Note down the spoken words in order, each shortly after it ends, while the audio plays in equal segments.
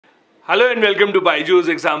Hello and welcome to BYJU'S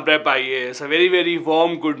Exam Prep IAS. A very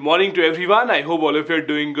warm good morning to everyone. I hope all of you are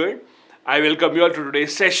doing good. I welcome you all to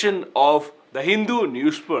today's session of the Hindu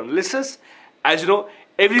Newspaper Analysis. As you know,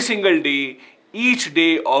 every single day, each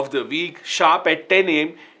day of the week, sharp at 10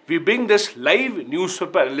 a.m., we bring this live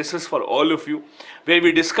newspaper analysis for all of you, where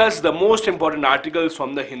we discuss the most important articles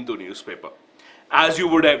from the Hindu newspaper. As you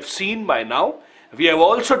would have seen by now, we have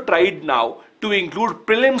also tried now to include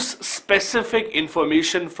prelims specific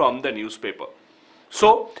information from the newspaper.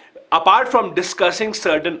 So, apart from discussing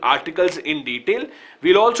certain articles in detail,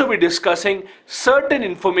 we'll also be discussing certain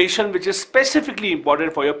information which is specifically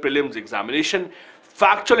important for your prelims examination,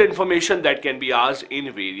 factual information that can be asked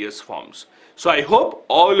in various forms. So, I hope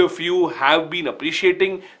all of you have been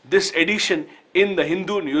appreciating this edition in the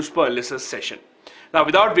Hindu Newspaper Analysis session. Now,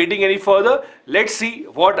 without waiting any further, let's see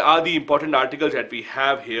what are the important articles that we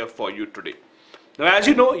have here for you today. Now, as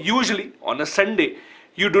you know, usually on a Sunday,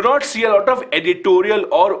 you do not see a lot of editorial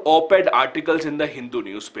or op-ed articles in the Hindu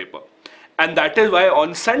newspaper. And that is why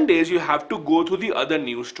on Sundays, you have to go through the other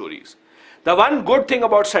news stories. The one good thing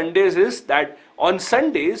about Sundays is that on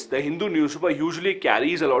Sundays, the Hindu newspaper usually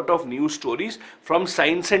carries a lot of news stories from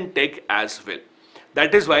science and tech as well.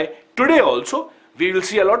 That is why today also, we will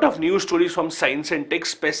see a lot of news stories from science and tech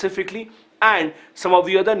specifically, and some of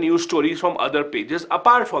the other news stories from other pages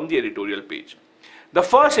apart from the editorial page. The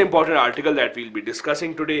first important article that we'll be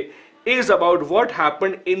discussing today is about what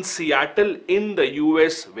happened in Seattle in the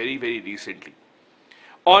US very recently.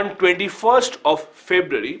 On 21st of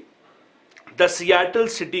February, the Seattle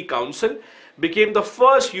City Council became the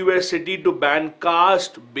first US city to ban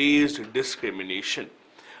caste-based discrimination.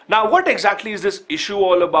 Now, what exactly is this issue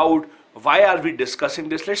all about? Why are we discussing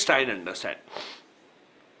this? Let's try and understand.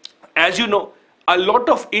 As you know, a lot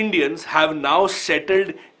of Indians have now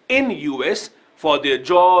settled in US for their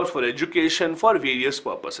jobs, for education, for various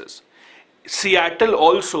purposes. Seattle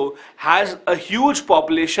also has a huge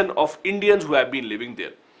population of Indians who have been living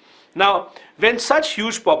there. Now, when such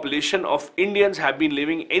huge population of Indians have been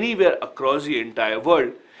living anywhere across the entire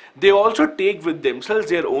world, they also take with themselves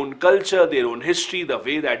their own culture, their own history, the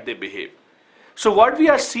way that they behave. So what we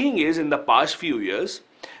are seeing is in the past few years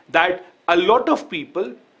that a lot of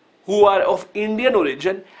people who are of Indian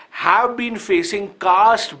origin have been facing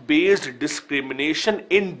caste-based discrimination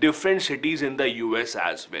in different cities in the US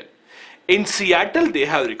as well. In Seattle, they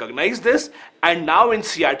have recognized this, and now in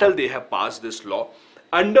Seattle, they have passed this law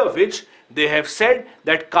under which they have said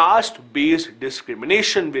that caste-based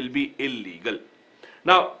discrimination will be illegal.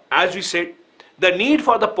 Now, as we said, the need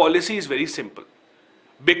for the policy is very simple.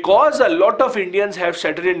 Because a lot of Indians have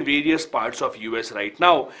settled in various parts of US right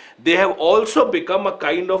now, they have also become a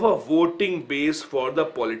kind of a voting base for the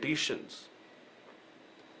politicians.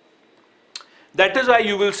 That is why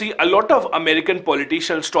you will see a lot of American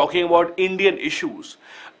politicians talking about Indian issues.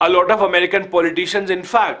 A lot of American politicians, in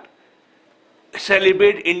fact,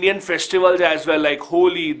 celebrate Indian festivals as well, like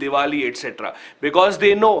Holi, Diwali, etc. Because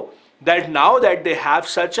they know that now that they have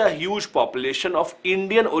such a huge population of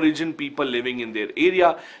Indian origin people living in their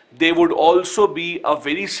area, they would also be a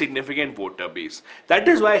very significant voter base. That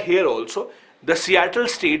is why here also the Seattle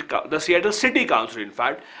City Council, in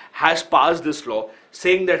fact, has passed this law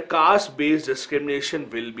saying that caste-based discrimination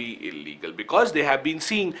will be illegal, because they have been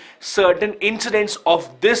seeing certain incidents of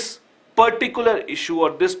this particular issue or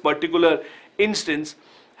this particular instance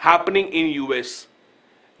happening in US.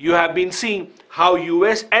 You have been seeing how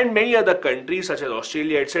US and many other countries such as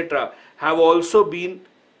Australia, etc. have also been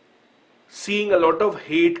seeing a lot of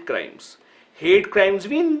hate crimes. Hate crimes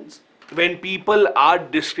means when people are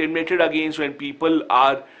discriminated against, when people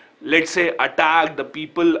are, let's say, attacked, the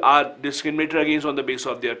people are discriminated against on the basis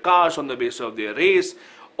of their caste, on the basis of their race.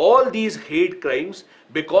 All these hate crimes,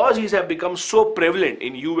 because these have become so prevalent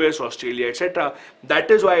in US, Australia, etc., that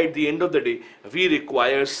is why at the end of the day, we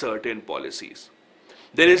require certain policies.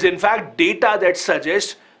 There is in fact data that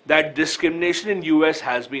suggests that discrimination in US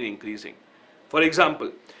has been increasing. For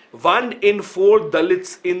example, 1 in 4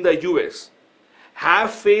 Dalits in the US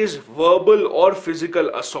have faced verbal or physical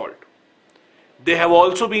assault. They have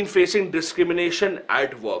also been facing discrimination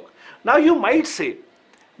at work. Now you might say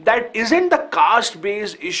that isn't the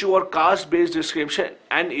caste-based issue or caste-based discrimination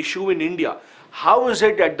an issue in India? How is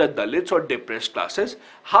it that the Dalits or depressed classes,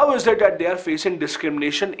 how is it that they are facing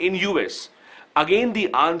discrimination in US? Again, the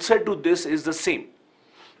answer to this is the same.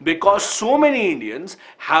 Because so many Indians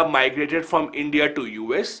have migrated from India to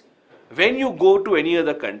US, when you go to any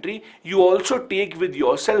other country, you also take with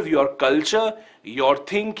yourself your culture, your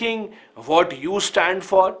thinking, what you stand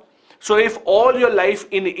for. So if all your life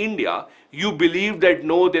in India, you believe that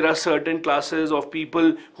no, there are certain classes of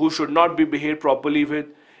people who should not be behaved properly with,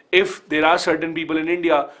 if there are certain people in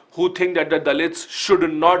India who think that the Dalits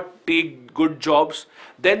should not take good jobs,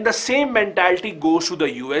 then the same mentality goes to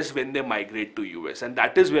the US when they migrate to US. And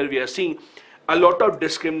that is where we are seeing a lot of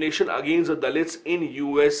discrimination against the Dalits in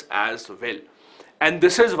US as well. And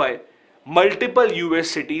this is why multiple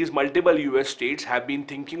US cities, multiple US states have been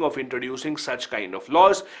thinking of introducing such kind of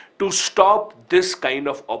laws to stop this kind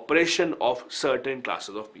of oppression of certain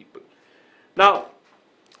classes of people. Now,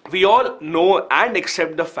 we all know and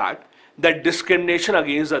accept the fact that discrimination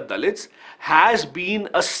against the Dalits has been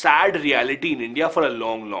a sad reality in India for a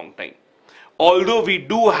long time. Although we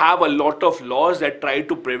do have a lot of laws that try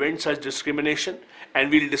to prevent such discrimination,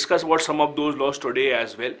 and we'll discuss about some of those laws today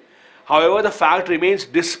as well. However, the fact remains,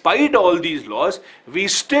 despite all these laws, we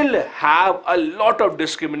still have a lot of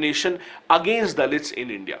discrimination against Dalits in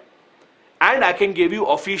India. And I can give you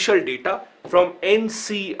official data from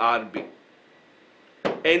NCRB.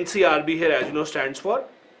 NCRB here, as you know, stands for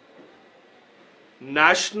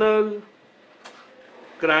National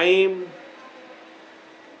Crime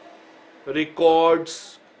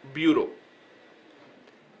Records Bureau.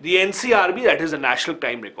 The NCRB, that is the National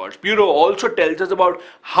Crime Records Bureau, also tells us about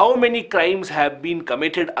how many crimes have been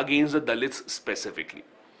committed against the Dalits specifically.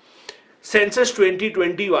 Census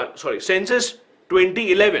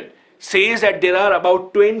 2011 says that there are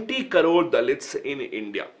about 20 crore Dalits in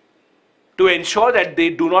India. To ensure that they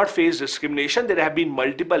do not face discrimination, there have been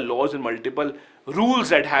multiple laws and multiple rules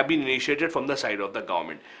that have been initiated from the side of the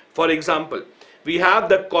government. For example, we have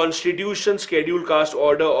the Constitution Scheduled Caste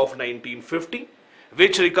Order of 1950,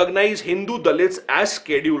 which recognize Hindu Dalits as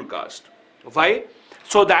scheduled caste. Why?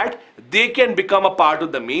 So that they can become a part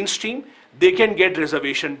of the mainstream, they can get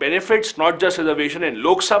reservation benefits, not just reservation in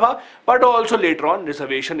Lok Sabha, but also later on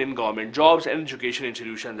reservation in government jobs and education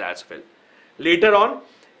institutions as well. Later on,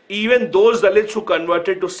 even those Dalits who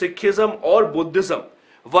converted to Sikhism or Buddhism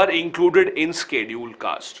were included in scheduled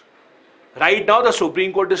caste. Right now, the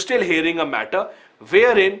Supreme Court is still hearing a matter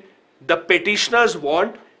wherein the petitioners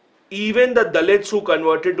want even the Dalits who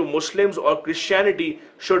converted to Muslims or Christianity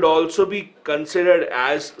should also be considered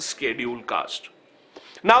as scheduled caste.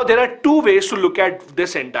 Now, there are two ways to look at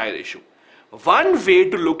this entire issue. One way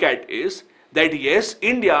to look at is that yes,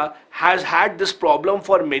 India has had this problem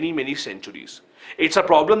for many centuries. It's a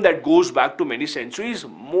problem that goes back to many centuries,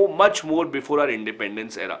 much more before our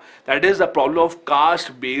independence era. That is the problem of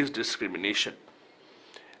caste-based discrimination.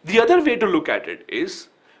 The other way to look at it is,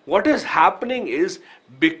 what is happening is,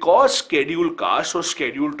 because scheduled castes or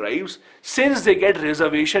scheduled tribes, since they get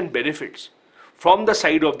reservation benefits from the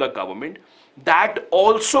side of the government, that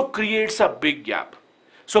also creates a big gap.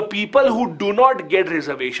 So people who do not get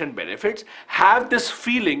reservation benefits have this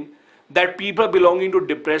feeling that people belonging to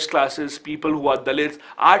depressed classes, people who are Dalits,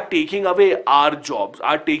 are taking away our jobs,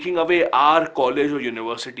 are taking away our college or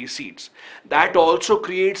university seats. That also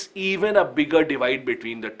creates even a bigger divide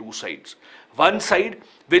between the two sides. One side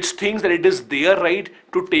which thinks that it is their right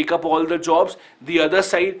to take up all the jobs, the other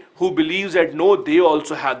side who believes that no, they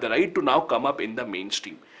also have the right to now come up in the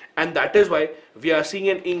mainstream. And that is why we are seeing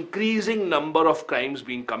an increasing number of crimes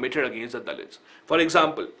being committed against the Dalits. For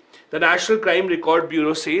example, the National Crime Record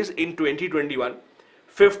Bureau says in 2021,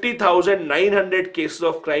 50,900 cases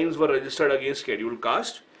of crimes were registered against scheduled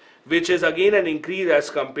caste, which is again an increase as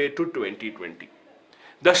compared to 2020.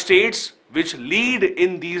 The states which lead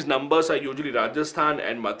in these numbers are usually Rajasthan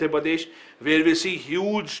and Madhya Pradesh, where we see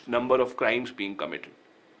huge number of crimes being committed.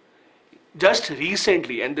 Just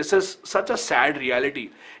recently, and this is such a sad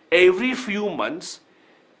reality, every few months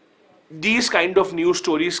these kind of news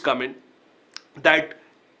stories come in that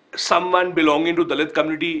someone belonging to Dalit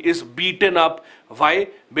community is beaten up. Why?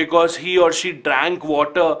 Because he or she drank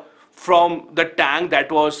water from the tank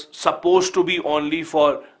that was supposed to be only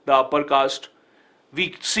for the upper caste.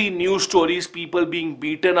 We see news stories, people being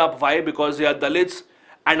beaten up. Why? Because they are Dalits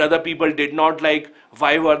and other people did not like.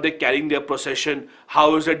 Why were they carrying their procession?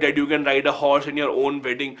 How is it that you can ride a horse in your own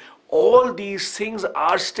wedding? All these things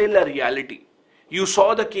are still a reality. You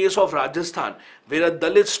saw the case of Rajasthan where a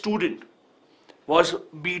Dalit student was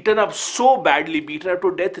beaten up so badly, beaten up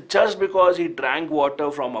to death just because he drank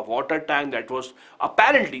water from a water tank that was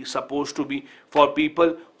apparently supposed to be for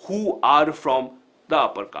people who are from the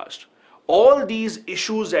upper caste. All these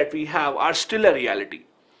issues that we have are still a reality.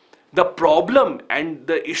 The problem and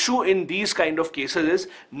the issue in these kind of cases is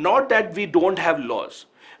not that we don't have laws.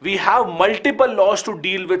 We have multiple laws to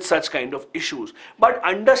deal with such kind of issues. But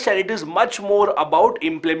understand, it is much more about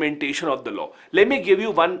implementation of the law. Let me give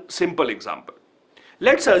you one simple example.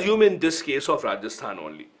 Let's assume in this case of Rajasthan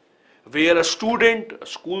only, where a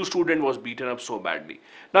school student was beaten up so badly.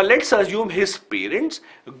 Now let's assume his parents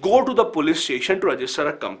go to the police station to register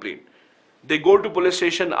a complaint. They go to police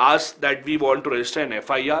station, ask that we want to register an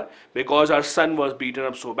FIR because our son was beaten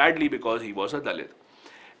up so badly because he was a Dalit.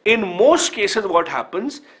 In most cases what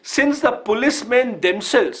happens, since the policemen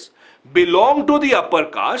themselves belong to the upper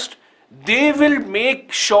caste, they will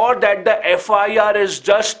make sure that the FIR is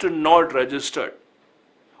just not registered.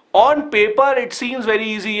 On paper it seems very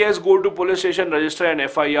easy, yes, go to police station, register an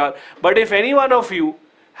FIR, but if any one of you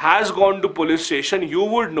has gone to police station, you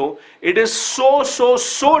would know it is so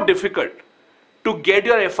difficult to get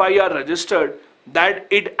your FIR registered that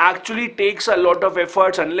it actually takes a lot of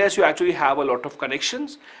efforts unless you actually have a lot of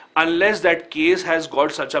connections. Unless that case has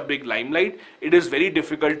got such a big limelight, it is very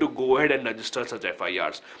difficult to go ahead and register such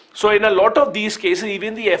FIRs. So in a lot of these cases,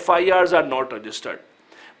 even the FIRs are not registered.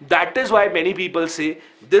 That is why many people say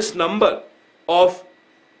this number of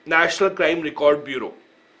National Crime Record Bureau,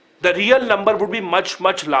 the real number would be much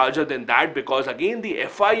larger than that, because again the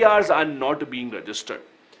FIRs are not being registered.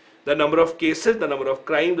 The number of cases, the number of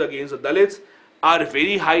crimes against the Dalits are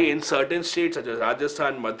very high in certain states such as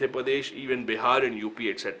Rajasthan, Madhya Pradesh, even Bihar and UP,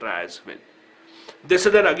 etc. as well. This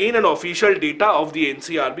is again an official data of the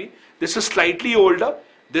NCRB. This is slightly older.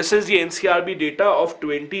 This is the NCRB data of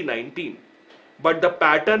 2019. But the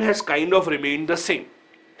pattern has kind of remained the same.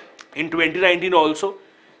 In 2019 also,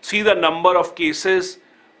 see the number of cases,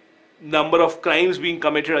 number of crimes being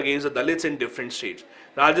committed against the Dalits in different states.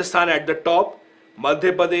 Rajasthan at the top,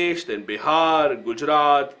 Madhya Pradesh, then Bihar,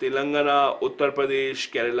 Gujarat, Telangana, Uttar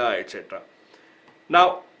Pradesh, Kerala, etc.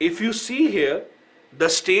 Now, if you see here, the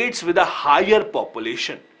states with a higher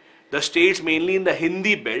population, the states mainly in the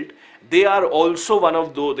Hindi belt, they are also one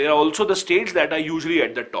of those, they are also the states that are usually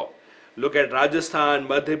at the top. Look at Rajasthan,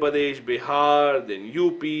 Madhya Pradesh, Bihar, then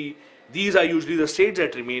UP, these are usually the states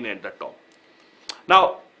that remain at the top.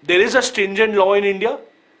 Now, there is a stringent law in India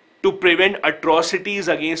to prevent atrocities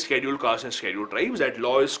against scheduled castes and scheduled tribes. That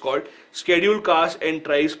law is called Scheduled Caste and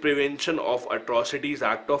Tribes Prevention of Atrocities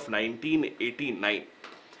Act of 1989.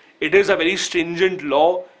 It is a very stringent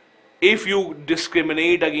law. If you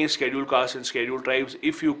discriminate against scheduled castes and scheduled tribes,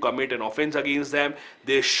 if you commit an offense against them,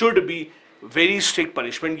 there should be very strict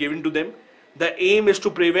punishment given to them. The aim is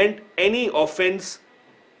to prevent any offense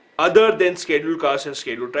other than scheduled castes and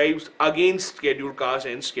scheduled tribes against scheduled castes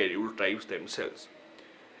and scheduled tribes themselves.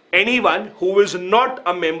 Anyone who is not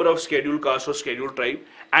a member of scheduled caste or scheduled tribe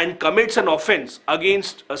and commits an offense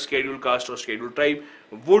against a scheduled caste or scheduled tribe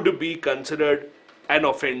would be considered an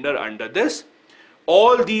offender under this.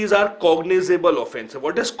 All these are cognizable offenses.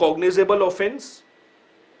 What is cognizable offense?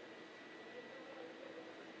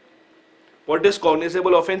 What is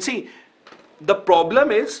cognizable offense? See, the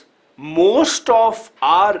problem is most of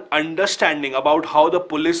our understanding about how the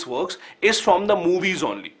police works is from the movies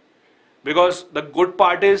only. Because the good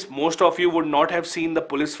part is most of you would not have seen the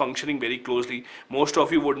police functioning very closely. Most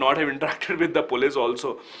of you would not have interacted with the police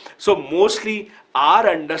also. So mostly our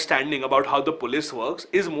understanding about how the police works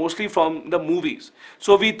is mostly from the movies.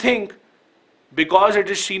 So we think, because it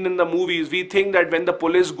is seen in the movies, we think that when the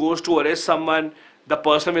police goes to arrest someone, the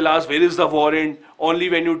person will ask, where is the warrant?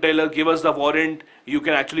 Only when you tell her, give us the warrant, you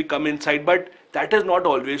can actually come inside. But that is not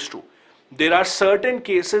always true. There are certain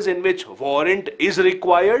cases in which warrant is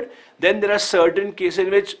required. Then there are certain cases in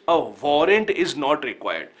which a warrant is not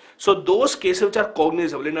required. So those cases which are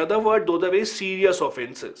cognizable, in other words, those are very serious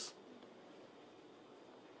offenses.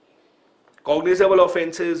 Cognizable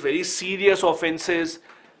offenses, very serious offenses,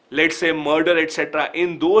 let's say murder, etc.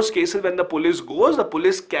 In those cases, when the police goes, the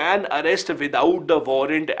police can arrest without the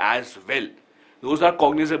warrant as well. Those are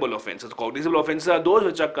cognizable offenses. Cognizable offenses are those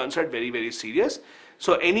which are considered very serious.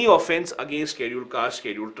 So any offense against scheduled caste,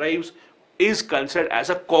 scheduled tribes is considered as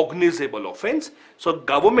a cognizable offense. So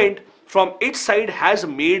government from its side has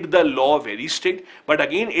made the law very strict, but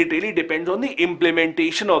again it really depends on the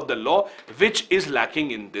implementation of the law, which is lacking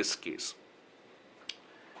in this case.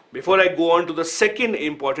 Before I go on to the second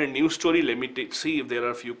important news story, let me see if there are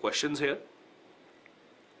a few questions here.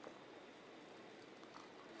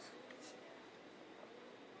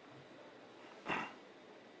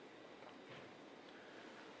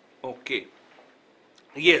 Okay.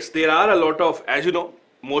 Yes, there are a lot of, as you know,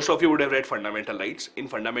 most of you would have read fundamental rights. In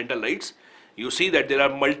fundamental rights, you see that there are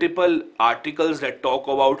multiple articles that talk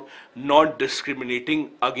about not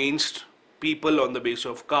discriminating against people on the basis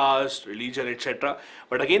of caste, religion, etc.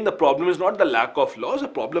 But again, the problem is not the lack of laws. The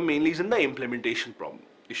problem mainly is in the implementation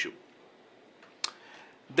issue.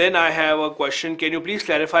 Then I have a question. Can you please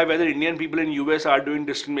clarify whether Indian people in US are doing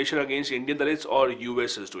discrimination against Indian Dalits or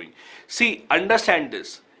US is doing? See, understand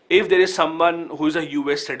this. If there is someone who is a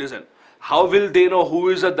US citizen how will they know who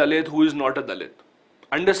is a Dalit, who is not a Dalit?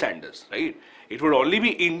 Understand this, right? It would only be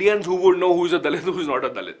Indians who would know who is a Dalit, who is not a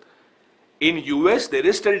Dalit. In US, there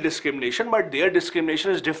is still discrimination, but their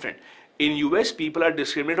discrimination is different. In US, people are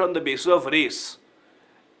discriminated on the basis of race.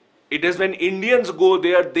 It is when Indians go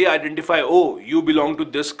there, they identify, oh, you belong to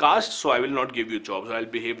this caste, so I will not give you jobs, I'll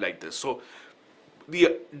behave like this. So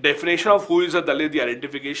the definition of who is a Dalit, the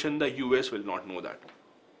identification, the US will not know that.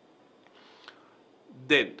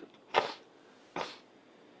 Then,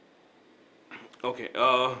 okay,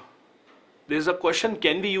 there's a question,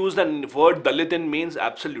 can we use the word Dalit in mains?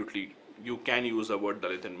 Absolutely, you can use the word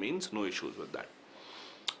Dalit in mains, no issues with that.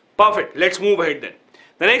 Perfect, let's move ahead then.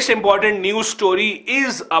 The next important news story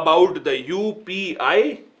is about the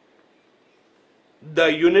UPI,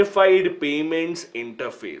 the Unified Payments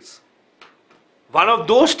Interface. One of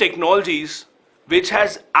those technologies which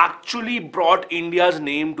has actually brought India's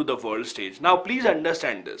name to the world stage. Now please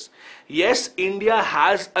understand this. Yes, India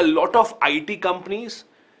has a lot of IT companies.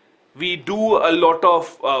 We do a lot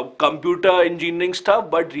of computer engineering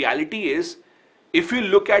stuff, but reality is, if you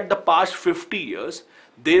look at the past 50 years,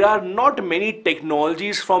 there are not many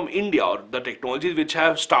technologies from India, or the technologies which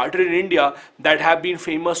have started in India, that have been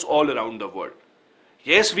famous all around the world.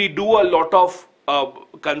 Yes, we do a lot of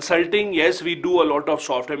consulting, yes, we do a lot of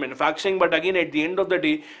software manufacturing, but again, at the end of the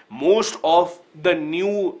day, most of the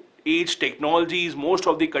new age technologies, most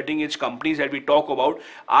of the cutting edge companies that we talk about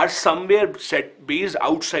are somewhere based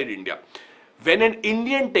outside India. When an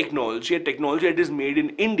Indian technology, a technology that is made in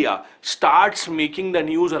India, starts making the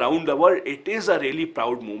news around the world, it is a really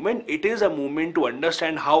proud moment. It is a moment to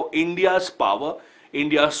understand how India's power,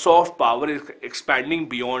 India's soft power is expanding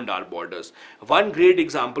beyond our borders. One great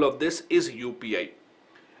example of this is UPI.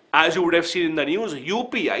 As you would have seen in the news,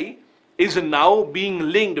 UPI is now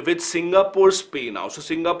being linked with Singapore's PayNow. So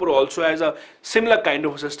Singapore also has a similar kind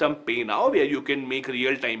of system, PayNow, where you can make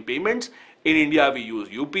real-time payments. In India, we use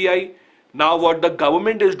UPI. Now what the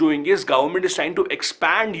government is doing is, government is trying to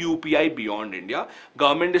expand UPI beyond India.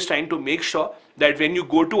 Government is trying to make sure that when you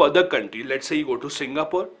go to other countries, let's say you go to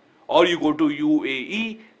Singapore or you go to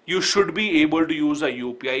UAE, you should be able to use a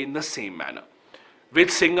UPI in the same manner.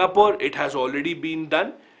 With Singapore, it has already been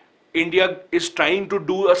done. India is trying to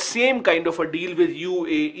do a same kind of a deal with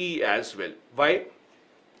UAE as well. Why?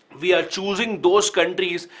 We are choosing those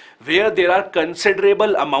countries where there are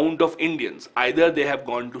considerable amount of Indians. Either they have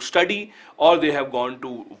gone to study or they have gone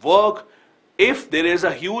to work. If there is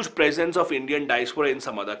a huge presence of Indian diaspora in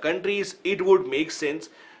some other countries, it would make sense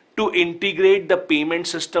to integrate the payment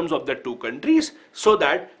systems of the two countries so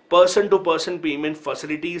that person-to-person payment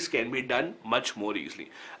facilities can be done much more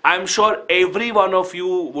easily. I'm sure every one of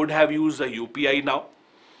you would have used the UPI now.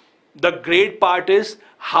 The great part is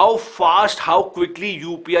how fast, how quickly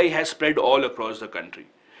UPI has spread all across the country.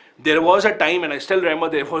 There was a time, and I still remember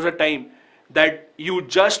there was a time, that you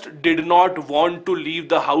just did not want to leave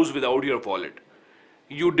the house without your wallet.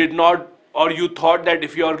 You did not, or you thought that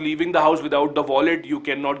if you are leaving the house without the wallet, you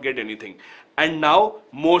cannot get anything. And now,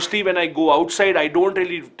 mostly when I go outside, I don't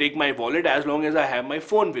really take my wallet as long as I have my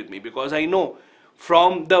phone with me, because I know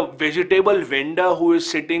from the vegetable vendor who is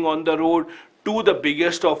sitting on the road to the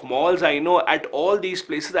biggest of malls, I know at all these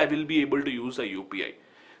places I will be able to use the UPI.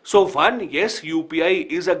 So one, yes, UPI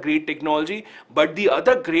is a great technology, but the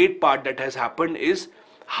other great part that has happened is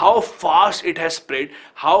how fast it has spread,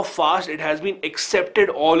 how fast it has been accepted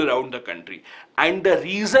all around the country. And the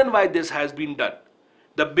reason why this has been done,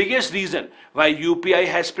 the biggest reason why UPI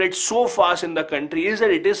has spread so fast in the country is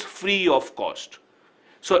that it is free of cost.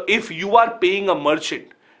 So if you are paying a merchant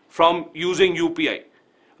from using UPI,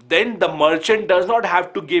 then the merchant does not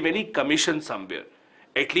have to give any commission somewhere.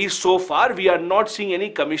 At least so far, we are not seeing any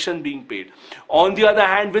commission being paid. On the other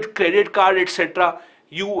hand, with credit card, etc.,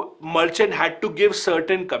 merchant had to give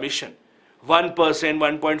certain commission. 1%,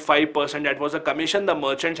 1.5%, that was a commission the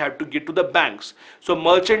merchants had to give to the banks. So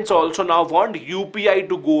merchants also now want UPI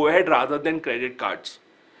to go ahead rather than credit cards.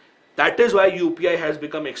 That is why UPI has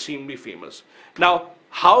become extremely famous. Now,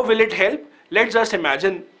 how will it help? Let's just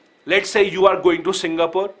imagine, let's say you are going to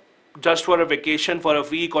Singapore just for a vacation for a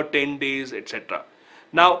week or 10 days, etc.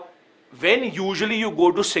 Now, when usually you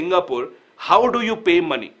go to Singapore, how do you pay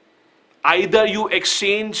money? Either you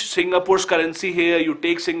exchange Singapore's currency here, you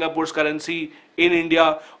take Singapore's currency in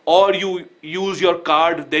India, or you use your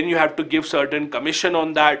card, then you have to give certain commission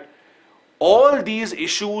on that. All these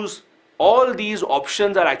issues, all these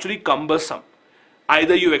options are actually cumbersome.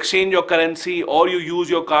 Either you exchange your currency or you use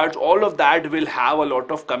your cards, all of that will have a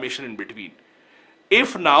lot of commission in between.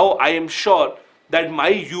 If now, I am sure that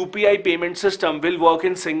my UPI payment system will work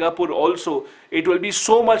in Singapore also, it will be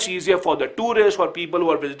so much easier for the tourists, for people who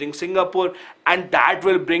are visiting Singapore, and that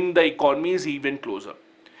will bring the economies even closer.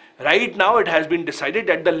 Right now, it has been decided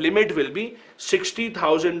that the limit will be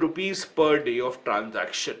 60,000 rupees per day of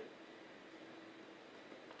transaction.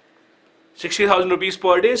 60,000 rupees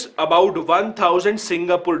per day is about 1,000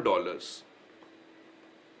 Singapore dollars.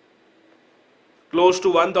 Close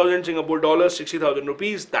to 1,000 Singapore dollars, 60,000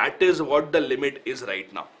 rupees. That is what the limit is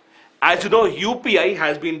right now. As you know, UPI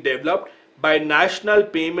has been developed by National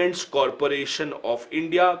Payments Corporation of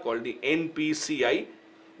India, called the NPCI.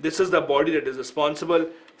 This is the body that is responsible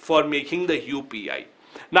for making the UPI.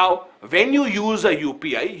 Now, when you use a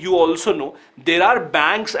UPI, you also know there are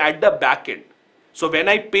banks at the back end. So when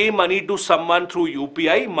I pay money to someone through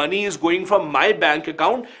UPI, money is going from my bank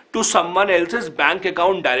account to someone else's bank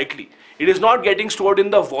account directly. It is not getting stored in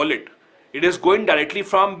the wallet. It is going directly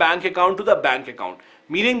from bank account to the bank account.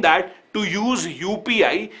 Meaning that to use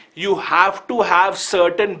UPI, you have to have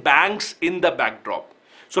certain banks in the backdrop.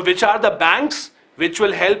 So which are the banks which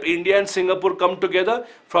will help India and Singapore come together?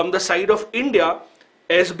 From the side of India,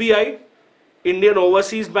 SBI, Indian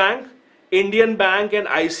Overseas Bank, Indian Bank and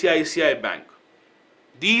ICICI Bank.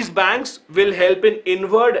 These banks will help in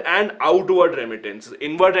inward and outward remittances.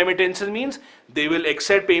 Inward remittances means they will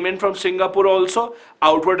accept payment from Singapore also.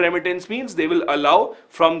 Outward remittance means they will allow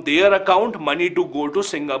from their account money to go to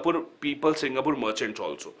Singapore people, Singapore merchants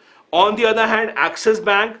also. On the other hand, Axis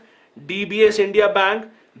Bank, DBS India Bank,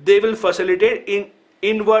 they will facilitate in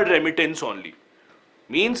inward remittance only.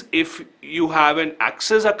 Means if you have an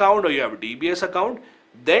Axis account or you have a DBS account,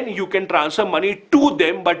 then you can transfer money to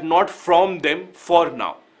them but not from them for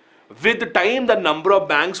now. With time, the number of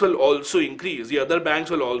banks will also increase. The other banks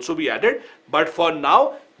will also be added. But for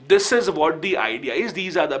now, this is what the idea is.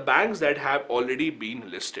 These are the banks that have already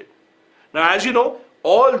been listed. Now, as you know,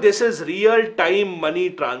 all this is real-time money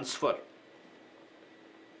transfer.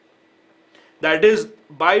 That is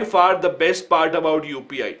by far the best part about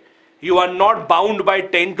UPI. You are not bound by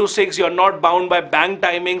 10 to 6. You are not bound by bank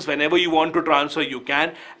timings. Whenever you want to transfer, you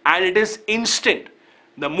can. And it is instant.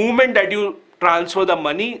 The moment that you transfer the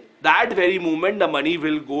money, that very moment the money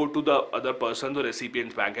will go to the other person's or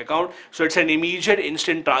recipient's bank account. So it's an immediate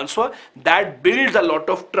instant transfer that builds a lot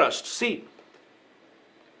of trust. See,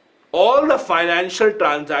 all the financial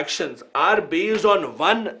transactions are based on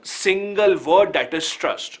one single word, that is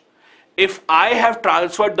trust. If I have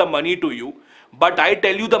transferred the money to you, but I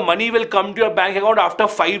tell you the money will come to your bank account after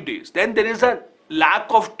 5 days, then there is a lack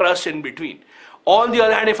of trust in between. On the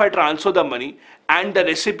other hand, if I transfer the money and the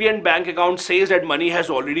recipient bank account says that money has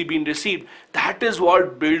already been received, that is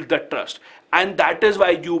what builds the trust. And that is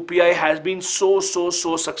why UPI has been so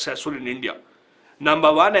successful in India.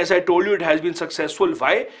 Number one, as I told you, it has been successful.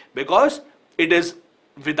 Why? Because it is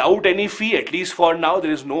without any fee, at least for now,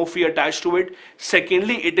 there is no fee attached to it.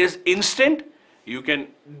 Secondly, it is instant. You can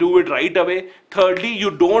do it right away. Thirdly, you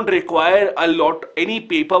don't require any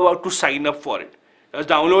paperwork to sign up for it. Just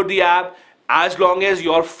download the app. As long as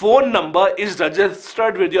your phone number is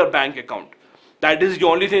registered with your bank account, that is the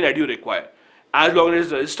only thing that you require. As long as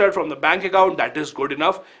it's registered from the bank account, that is good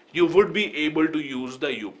enough. You would be able to use the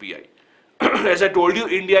UPI. As I told you,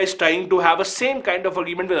 India is trying to have a same kind of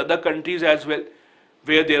agreement with other countries as well,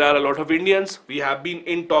 where there are a lot of Indians. We have been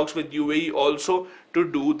in talks with UAE also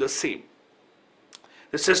to do the same.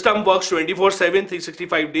 The system works 24/7,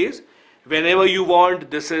 365 days. Whenever you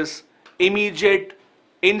want, this is immediate,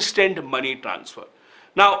 instant money transfer.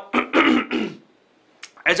 Now,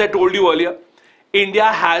 as I told you earlier, India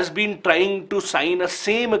has been trying to sign a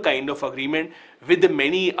same kind of agreement with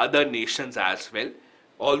many other nations as well.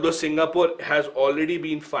 Although Singapore has already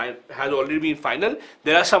been final,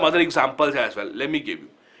 there are some other examples as well. Let me give you.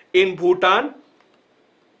 In Bhutan,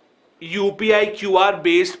 UPI QR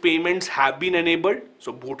based payments have been enabled.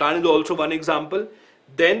 So Bhutan is also one example.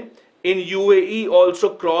 Then in UAE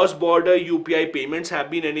also cross-border UPI payments have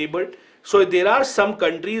been enabled. So there are some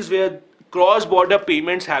countries where cross-border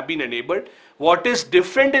payments have been enabled. What is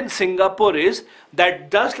different in Singapore is that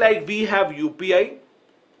just like we have UPI,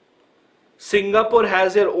 Singapore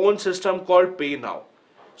has their own system called PayNow.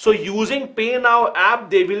 So using PayNow app,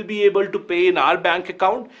 they will be able to pay in our bank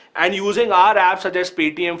account, and using our app such as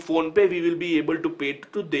Paytm, PhonePe, we will be able to pay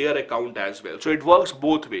to their account as well. So it works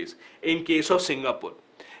both ways in case of Singapore.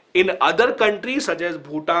 In other countries such as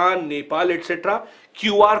Bhutan, Nepal, etc.,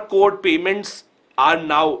 QR code payments are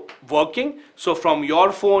now working. So from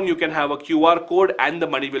your phone, you can have a QR code and the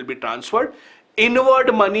money will be transferred.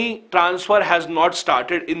 Inward money transfer has not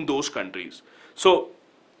started in those countries. So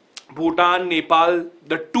Bhutan, Nepal,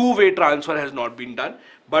 the two-way transfer has not been done.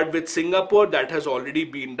 But with Singapore, that has already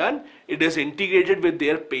been done. It is integrated with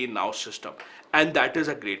their PayNow system, and that is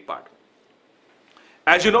a great part.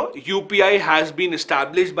 As you know, UPI has been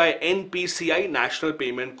established by NPCI, National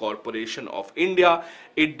Payment Corporation of India.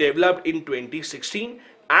 It developed in 2016,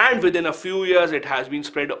 and within a few years it has been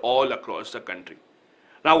spread all across the country.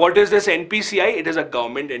 Now, what is this NPCI? It is a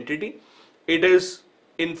government entity. It is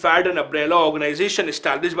in fact an umbrella organization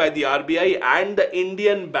established by the RBI and the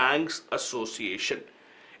Indian Banks Association.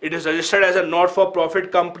 It is registered as a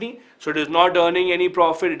not-for-profit company, so it is not earning any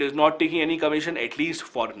profit, it is not taking any commission, at least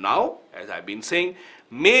for now, as I've been saying.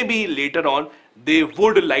 Maybe later on, they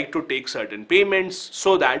would like to take certain payments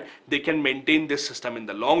so that they can maintain this system in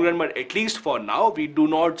the long run, but at least for now, we do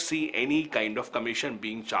not see any kind of commission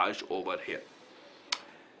being charged over here.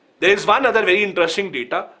 There is one other very interesting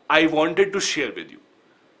data I wanted to share with you.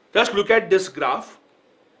 Just look at this graph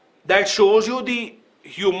that shows you the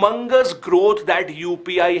humongous growth that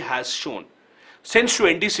UPI has shown since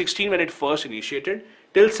 2016 when it first initiated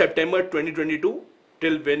till September 2022,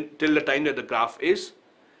 till the time that the graph is.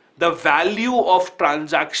 The value of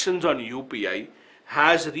transactions on UPI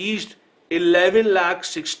has reached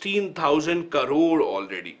 11,16,000 crore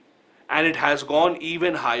already, and it has gone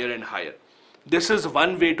even higher and higher. This is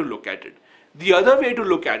one way to look at it. The other way to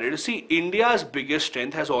look at it is, see, India's biggest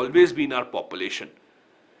strength has always been our population.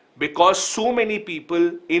 Because so many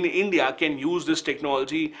people in India can use this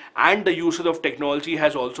technology, and the usage of technology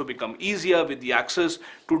has also become easier with the access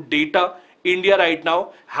to data. India right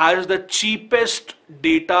now has the cheapest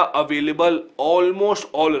data available almost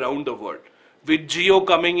all around the world. With Jio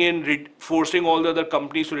coming in, forcing all the other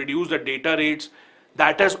companies to reduce the data rates,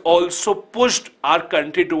 that has also pushed our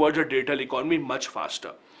country towards a digital economy much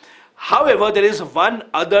faster. However, there is one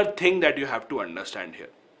other thing that you have to understand here.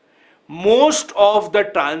 Most of the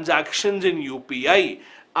transactions in UPI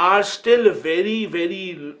are still very,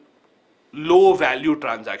 very low value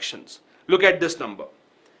transactions. Look at this number.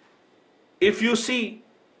 If you see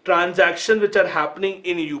transactions which are happening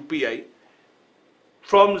in UPI,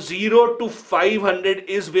 from 0 to 500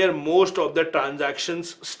 is where most of the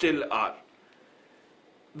transactions still are.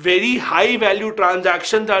 Very high value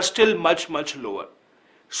transactions are still much, much lower.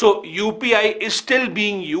 So UPI is still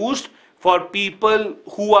being used for people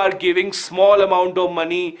who are giving small amount of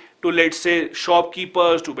money to, let's say,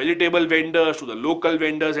 shopkeepers, to vegetable vendors, to the local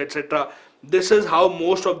vendors, etc. This is how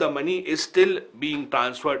most of the money is still being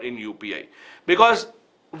transferred in UPI. Because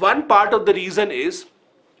one part of the reason is,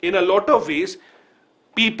 in a lot of ways,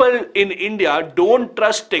 people in India don't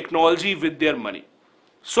trust technology with their money.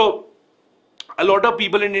 So a lot of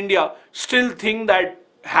people in India still think that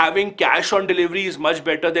having cash on delivery is much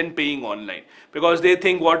better than paying online, because they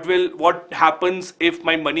think what happens if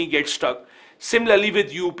my money gets stuck. Similarly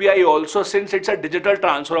with UPI also, since it's a digital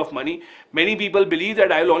transfer of money, many people believe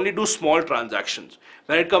that I will only do small transactions.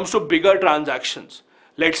 When it comes to bigger transactions,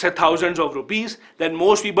 let's say thousands of rupees, then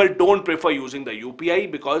most people don't prefer using the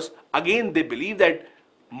UPI, because again they believe that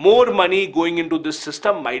more money going into this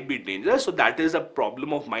system might be dangerous. So that is a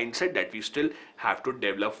problem of mindset that we still have to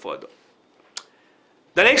develop further.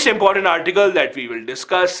 The next important article that we will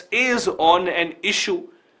discuss is on an issue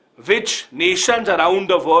which nations around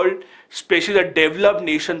the world, especially the developed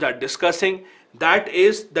nations, are discussing. That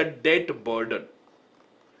is the debt burden.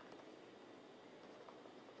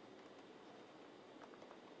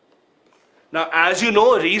 Now, as you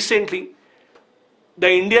know, recently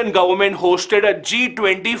the Indian government hosted a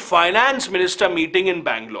G20 finance minister meeting in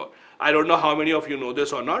Bangalore. I don't know how many of you know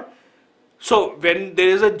this or not. So when there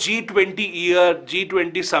is a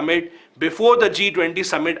G20 summit, before the G20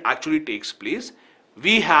 summit actually takes place,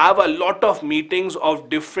 we have a lot of meetings of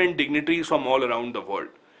different dignitaries from all around the world.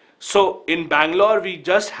 So in Bangalore, we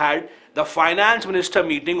just had the finance minister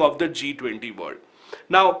meeting of the G20 world.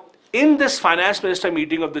 Now, in this finance minister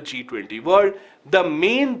meeting of the G20 world, the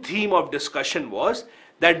main theme of discussion was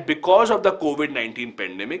that because of the COVID-19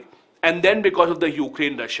 pandemic, and then because of the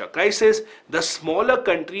Ukraine-Russia crisis, the smaller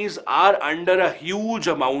countries are under a huge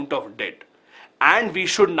amount of debt. And we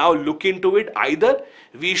should now look into it. Either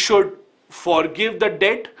we should forgive the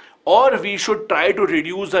debt, or we should try to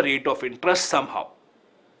reduce the rate of interest somehow.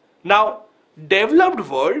 Now, developed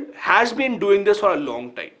world has been doing this for a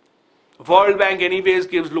long time. World Bank anyways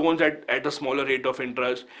gives loans at a smaller rate of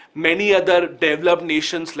interest. Many other developed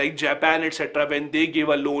nations like Japan, etc., when they give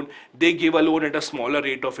a loan at a smaller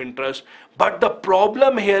rate of interest. But the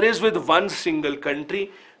problem here is with one single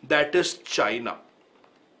country, that is China.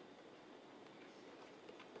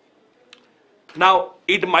 Now,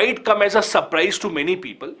 it might come as a surprise to many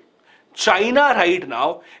people. China right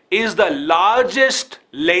now is the largest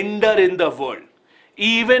lender in the world.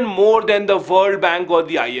 even more than the World Bank or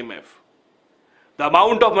the IMF. The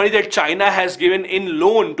amount of money that China has given in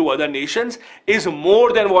loan to other nations is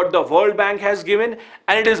more than what the World Bank has given,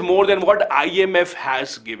 and it is more than what IMF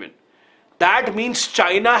has given. That means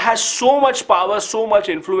China has so much power, so much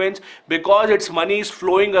influence, because its money is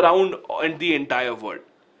flowing around in the entire world.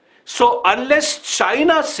 So unless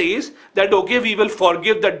China says that, okay, we will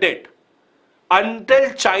forgive the debt,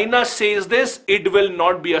 until China says this, it will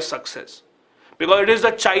not be a success. Because it is the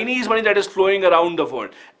Chinese money that is flowing around the world.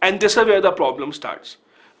 And this is where the problem starts.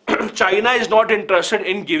 China is not interested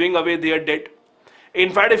in giving away their debt. In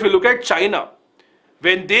fact, if you look at China,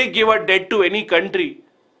 when they give a debt to any country,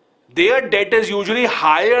 their debt is usually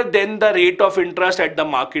higher than the rate of interest at the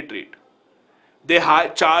market rate. They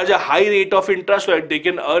charge a high rate of interest so that they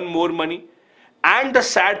can earn more money. And the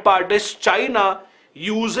sad part is China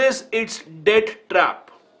uses its debt trap.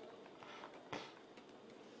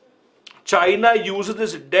 China uses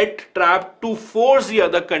this debt trap to force the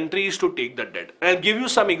other countries to take the debt. And I'll give you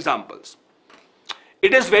some examples.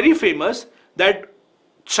 It is very famous that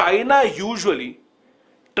China usually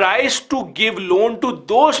tries to give loan to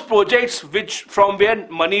those projects from where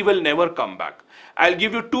money will never come back. I'll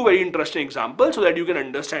give you two very interesting examples so that you can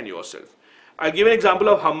understand yourself. I'll give an example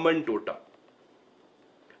of Hambantota.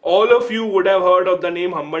 All of you would have heard of the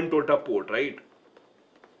name Hambantota Port, right?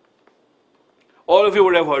 All of you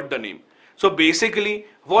would have heard the name. So basically,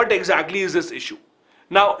 what exactly is this issue?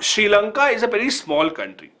 Now, Sri Lanka is a very small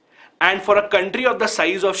country. And for a country of the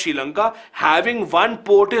size of Sri Lanka, having one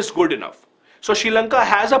port is good enough. So Sri Lanka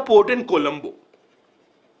has a port in Colombo.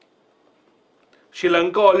 Sri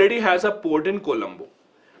Lanka already has a port in Colombo.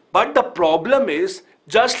 But the problem is,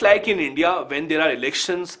 just like in India, when there are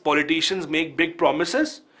elections, politicians make big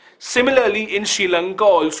promises. Similarly, in Sri Lanka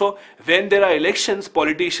also, when there are elections,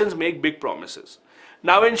 politicians make big promises.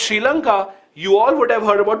 Now in Sri Lanka, you all would have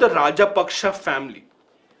heard about the Rajapaksa family.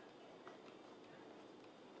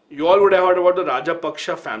 You all would have heard about the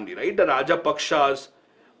Rajapaksa family, right? The Rajapaksas,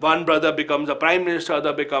 one brother becomes a prime minister,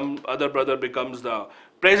 other brother becomes the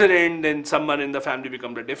president, then someone in the family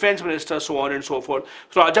becomes the defense minister, so on and so forth.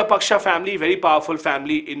 So Rajapaksa family, very powerful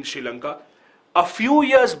family in Sri Lanka. A few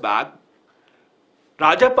years back,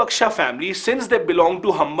 Rajapaksa family, since they belong to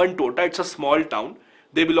Hambantota, it's a small town,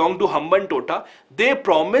 they belong to Hambantota, they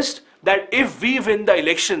promised that if we win the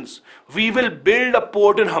elections, we will build a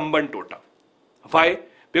port in Hambantota. Why?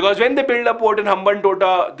 Because when they build a port in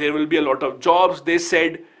Hambantota, there will be a lot of jobs. They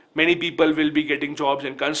said many people will be getting jobs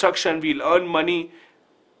in construction, we'll earn money.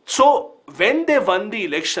 So when they won the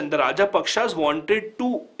election, the Rajapakshas wanted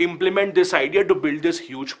to implement this idea to build this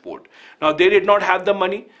huge port. Now they did not have the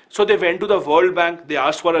money, so they went to the World Bank, they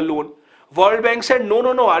asked for a loan. World Bank said,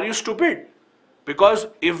 no, are you stupid? Because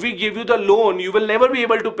if we give you the loan, you will never be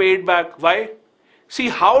able to pay it back. Why? See,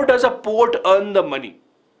 how does a port earn the money?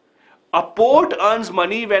 A port earns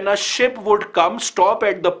money when a ship would come, stop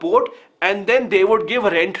at the port, and then they would give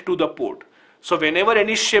rent to the port. So whenever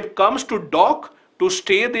any ship comes to dock, to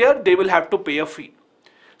stay there, they will have to pay a fee.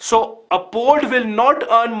 So a port will not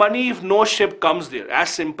earn money if no ship comes there, as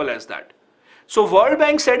simple as that. So World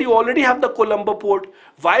Bank said, you already have the Colombo port.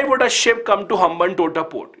 Why would a ship come to Hambantota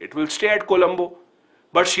port? It will stay at Colombo.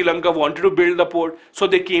 But Sri Lanka wanted to build the port. So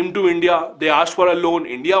they came to India. They asked for a loan.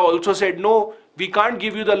 India also said, no, we can't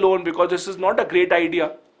give you the loan because this is not a great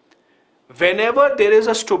idea. Whenever there is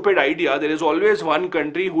a stupid idea, there is always one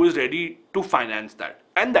country who is ready to finance that.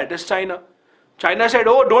 And that is China. China said,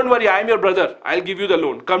 oh, don't worry, I am your brother. I'll give you the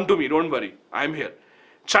loan. Come to me, don't worry. I am here.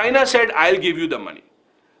 China said, I'll give you the money.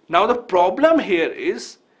 Now the problem here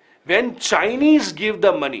is, when Chinese give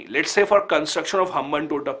the money, let's say for construction of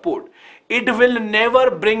Hambantota port, it will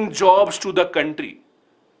never bring jobs to the country.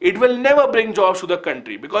 It will never bring jobs to the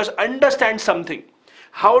country, because understand something.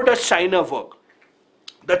 How does China work?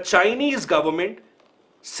 The Chinese government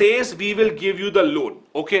says, we will give you the loan.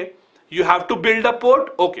 Okay, you have to build a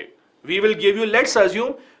port. Okay, we will give you, let's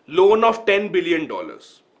assume, loan of $10 billion.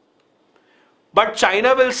 But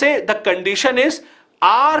China will say the condition is,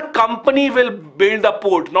 our company will build the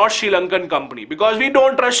port, not Sri Lankan company, because we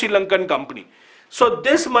don't trust Sri Lankan company. So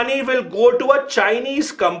this money will go to a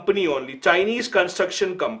Chinese company only, Chinese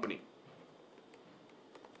construction company.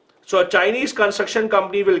 So a Chinese construction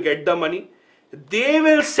company will get the money. They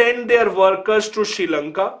will send their workers to Sri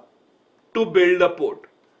Lanka to build the port.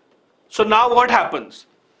 So now what happens?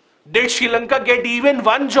 Did Sri Lanka get even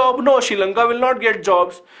one job? No, Sri Lanka will not get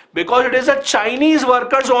jobs, because it is the Chinese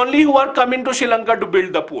workers only who are coming to Sri Lanka to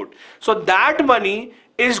build the port. So that money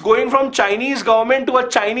is going from Chinese government to a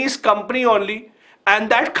Chinese company only,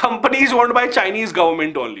 and that company is owned by Chinese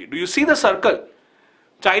government only. Do you see the circle?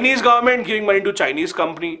 Chinese government giving money to Chinese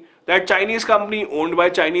company. That Chinese company owned by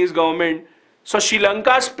Chinese government. So Sri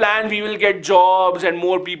Lanka's plan, we will get jobs and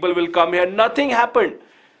more people will come here. Nothing happened.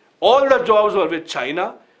 All the jobs were with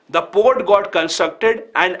China. The port got constructed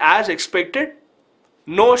and as expected,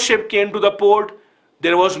 no ship came to the port.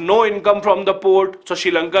 There was no income from the port. So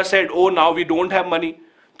Sri Lanka said, oh, now we don't have money.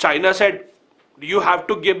 China said, you have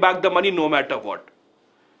to give back the money no matter what.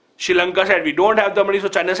 Sri Lanka said, we don't have the money. So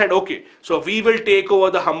China said, okay, so we will take over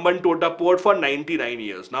the Hambantota port for 99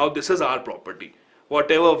 years. Now this is our property.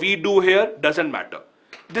 Whatever we do here doesn't matter.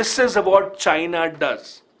 This is what China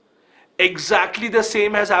does. Exactly the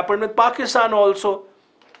same has happened with Pakistan also.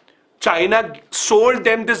 China sold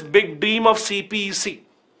them this big dream of CPEC.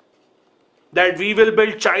 That we will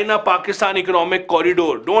build China-Pakistan economic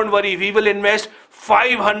corridor. Don't worry, we will invest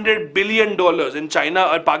 $500 billion in China.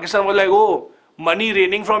 Or Pakistan was like, oh, money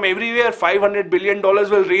raining from everywhere. $500 billion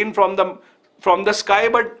will rain from the sky.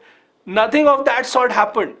 But nothing of that sort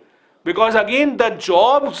happened. Because again, the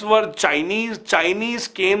jobs were Chinese. Chinese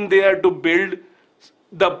came there to build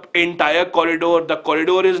the entire corridor. The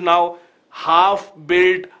corridor is now half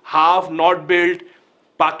built, half not built.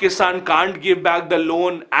 Pakistan can't give back the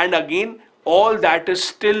loan. And again, all that is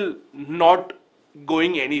still not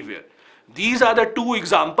going anywhere. These are the two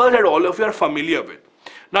examples that all of you are familiar with.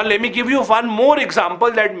 Now let me give you one more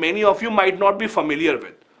example that many of you might not be familiar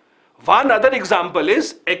with. One other example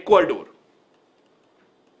is Ecuador.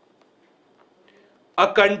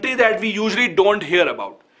 A country that we usually don't hear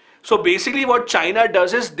about. So basically what China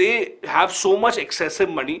does is they have so much excessive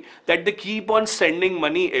money that they keep on sending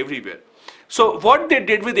money everywhere. So what they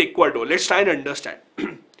did with Ecuador, let's try and understand.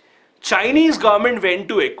 Chinese government went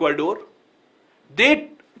to Ecuador. They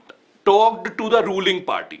talked to the ruling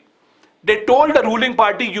party. They told the ruling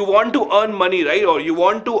party, you want to earn money, right? Or you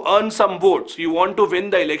want to earn some votes. You want to win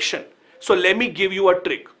the election. So let me give you a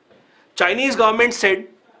trick. Chinese government said,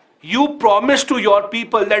 you promise to your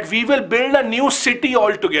people that we will build a new city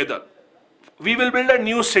altogether. We will build a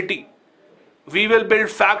new city. We will build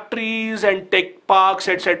factories and tech parks,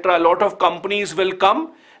 etc. A lot of companies will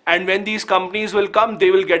come. And when these companies will come, they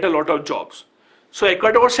will get a lot of jobs. So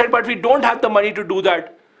Ecuador said, but we don't have the money to do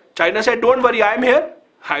that. China said, don't worry, I am here.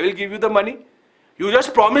 I will give you the money. You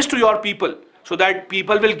just promise to your people so that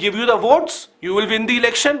people will give you the votes. You will win the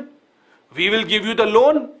election. We will give you the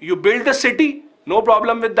loan. You build the city. No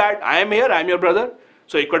problem with that. I am here. I am your brother.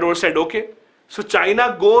 So Ecuador said, okay. So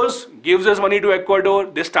China goes, gives us money to Ecuador.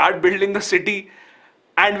 They start building the city.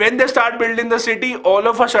 And when they start building the city, all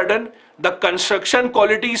of a sudden, the construction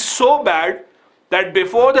quality is so bad that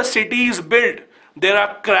before the city is built, there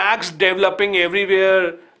are cracks developing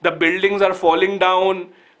everywhere. The buildings are falling down.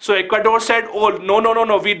 So Ecuador said, oh,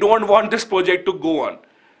 no, we don't want this project to go on.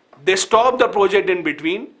 They stopped the project in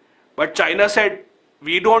between. But China said,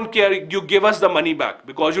 we don't care, you give us the money back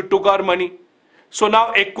because you took our money. So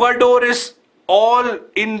now Ecuador is all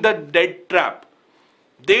in the debt trap.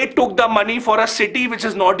 They took the money for a city which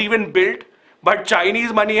is not even built, but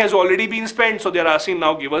Chinese money has already been spent, so they're asking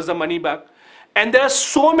now give us the money back. And there are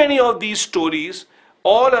so many of these stories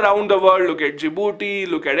all around the world. Look at Djibouti,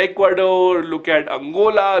 look at Ecuador, look at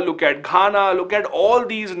Angola, look at Ghana, look at all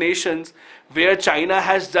these nations where China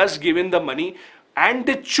has just given the money, and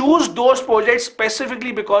they choose those projects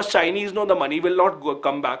specifically because Chinese know the money will not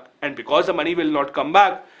come back, and because the money will not come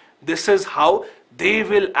back, this is how they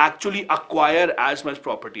will actually acquire as much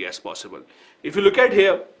property as possible. If you look at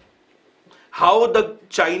here, how the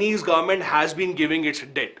Chinese government has been giving its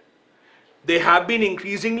debt. They have been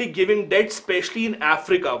increasingly giving debt, especially in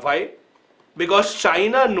Africa. Why? Because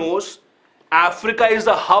China knows Africa is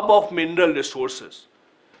the hub of mineral resources.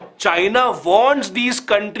 China wants these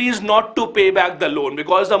countries not to pay back the loan,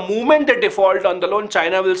 because the moment they default on the loan,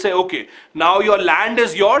 China will say, okay, now your land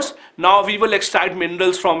is yours, now we will extract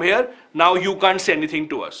minerals from here, now you can't say anything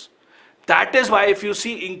to us. That is why if you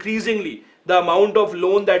see increasingly the amount of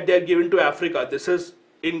loan that they are given to Africa, this is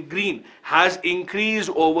in green, has increased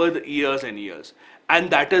over the years and years, and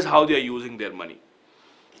that is how they are using their money.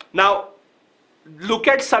 Now look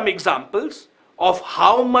at some examples of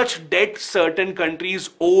how much debt certain countries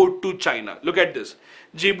owe to China. Look at this.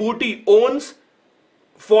 Djibouti owns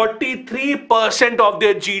 43% of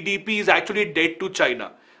their GDP is actually debt to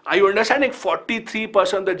China. Are you understanding?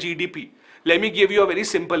 43% of the GDP. Let me give you a very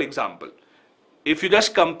simple example. If you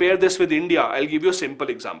just compare this with India, I'll give you a simple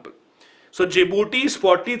example. So Djibouti's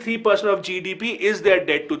 43% of GDP is their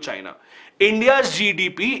debt to China. India's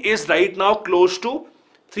GDP is right now close to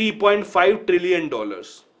 $3.5 trillion.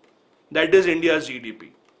 That is India's GDP.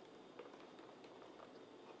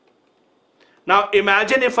 Now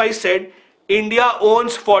imagine if I said India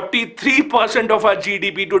owns 43% of our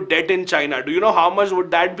GDP to debt in China. Do you know how much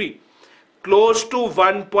would that be? Close to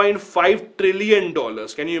 $1.5 trillion.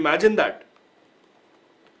 Can you imagine that?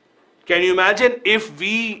 Can you imagine if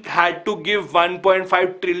we had to give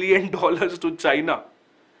 $1.5 trillion to China?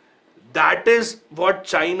 That is what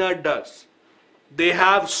China does. They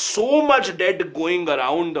have so much debt going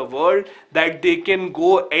around the world that they can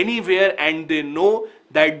go anywhere, and they know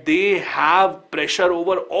that they have pressure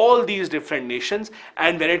over all these different nations,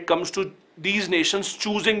 and when it comes to these nations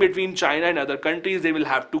choosing between China and other countries, they will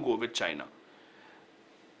have to go with China.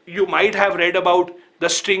 You might have read about the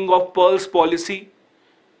string of pearls policy.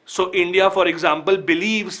 So India, for example,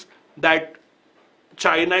 believes that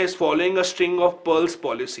China is following a string of pearls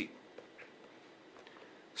policy.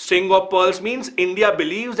 String of pearls means India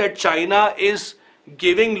believes that China is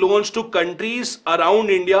giving loans to countries around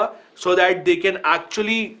India so that they can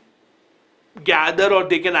actually gather, or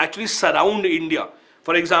they can actually surround India.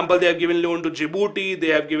 For example, they have given loan to Djibouti, they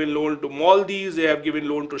have given loan to Maldives, they have given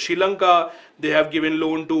loan to Sri Lanka, they have given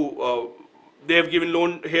loan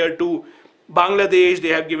here to Bangladesh, they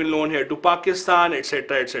have given loan here to Pakistan,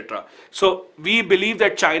 etc., etc. So we believe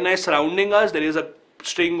that China is surrounding us. There is a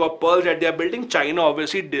string of pearls that they are building. China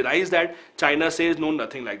obviously denies that. China says no,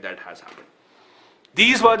 nothing like that has happened.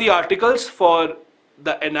 These were the articles for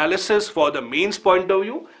the analysis for the mains point of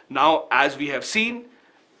view. Now, as we have seen,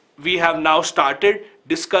 we have now started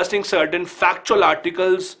discussing certain factual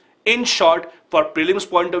articles in short for prelims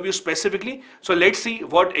point of view specifically. So let's see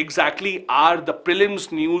what exactly are the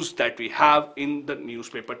prelims news that we have in the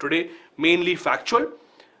newspaper today, mainly factual.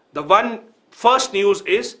 The first news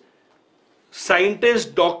is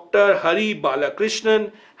scientist Dr. Hari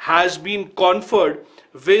Balakrishnan has been conferred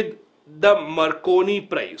with the Marconi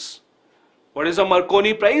Prize. What is the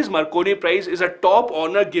Marconi Prize? Marconi Prize is a top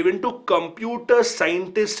honor given to computer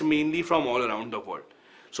scientists mainly from all around the world.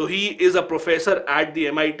 So he is a professor at the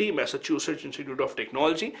MIT, Massachusetts Institute of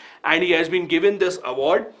Technology, and he has been given this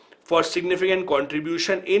award for significant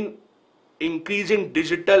contribution in increasing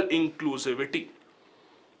digital inclusivity.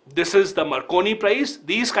 This is the Marconi Prize.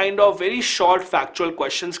 These kind of very short factual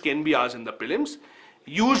questions can be asked in the prelims.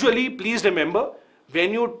 Usually, please remember,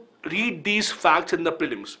 when you read these facts in the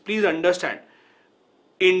prelims, please understand,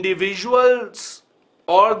 individuals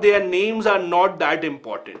or their names are not that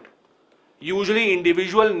important. Usually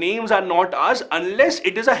individual names are not asked unless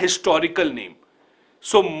it is a historical name.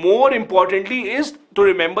 So more importantly is to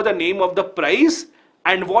remember the name of the prize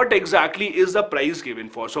and what exactly is the prize given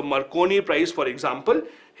for. So Marconi Prize, for example,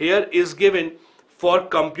 here is given for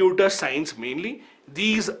computer science mainly.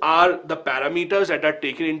 These are the parameters that are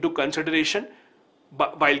taken into consideration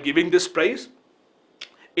while giving this prize.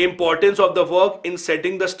 Importance of the work in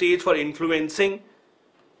setting the stage for influencing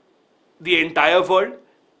the entire world.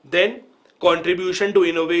 Then contribution to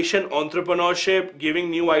innovation, entrepreneurship, giving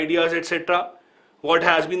new ideas, etc. What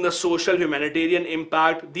has been the social humanitarian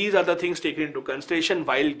impact? These are the things taken into consideration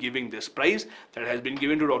while giving this prize that has been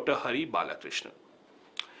given to Dr. Hari Balakrishnan.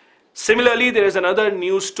 Similarly, there is another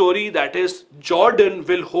news story, that is Jordan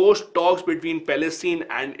will host talks between Palestine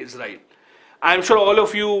and Israel. I am sure all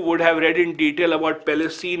of you would have read in detail about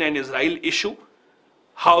Palestine and Israel issue,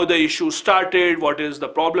 how the issue started, what is the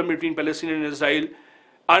problem between Palestine and Israel.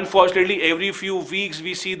 Unfortunately, every few weeks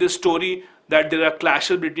we see this story that there are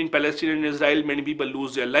clashes between Palestine and Israel. Many people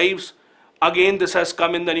lose their lives. Again, this has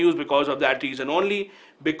come in the news because of that reason only,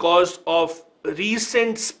 because of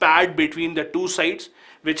recent spat between the two sides,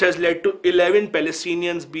 which has led to 11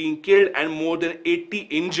 Palestinians being killed and more than 80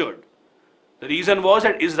 injured. The reason was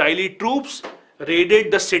that Israeli troops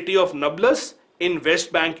raided the city of Nablus in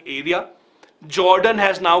West Bank area. Jordan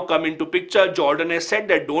has now come into picture. Jordan has said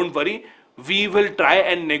that don't worry, we will try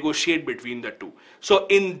and negotiate between the two. So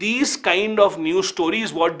in these kind of news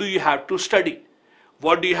stories, what do you have to study?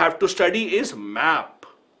 What do you have to study is map.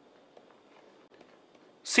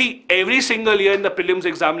 See, every single year in the prelims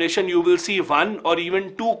examination, you will see one or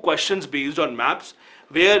even two questions based on maps,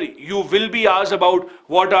 where you will be asked about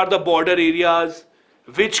what are the border areas,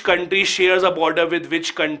 which country shares a border with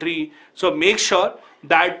which country. So make sure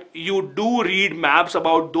that you do read maps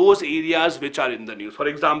about those areas which are in the news. For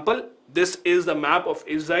example, this is the map of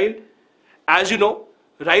Israel. As you know,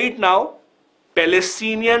 right now,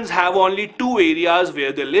 Palestinians have only two areas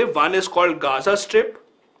where they live. One is called Gaza Strip.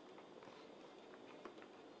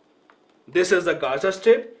 This is the Gaza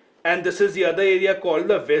Strip, and this is the other area called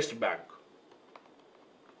the West Bank.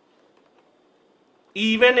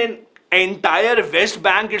 Even in entire West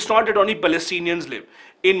Bank, it's not that only Palestinians live.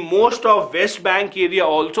 In most of West Bank area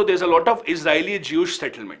also, there's a lot of Israeli Jewish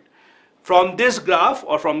settlement. From this graph,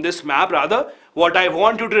 or from this map rather, What I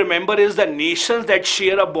want you to remember is the nations that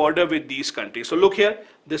share a border with these countries. So look here,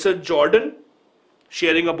 this is Jordan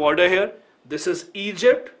sharing a border here. This is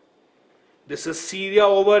Egypt. This is Syria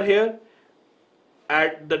over here.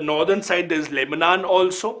 At the northern side, there is Lebanon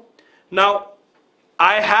also. Now,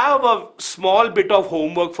 I have a small bit of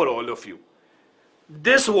homework for all of you.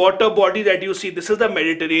 This water body that you see, this is the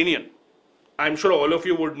Mediterranean. I'm sure all of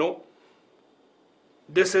you would know.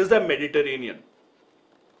 This is the Mediterranean.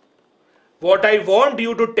 What I want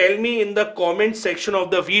you to tell me in the comment section of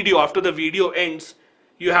the video, after the video ends,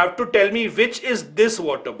 you have to tell me which is this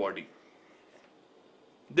water body.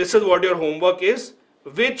 This is what your homework is.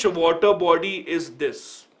 Which water body is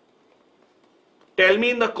this? Tell me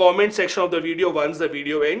in the comment section of the video once the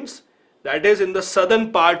video ends. That is in the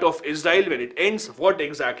southern part of Israel when it ends. What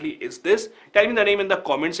exactly is this? Tell me the name in the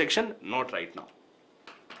comment section, not right now.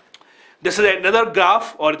 This is another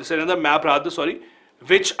graph, or this is another map rather, sorry,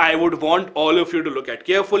 which I would want all of you to look at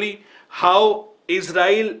carefully. How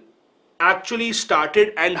Israel actually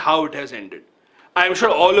started and how it has ended. I am sure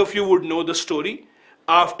all of you would know the story.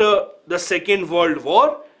 After the Second World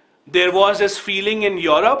War, there was this feeling in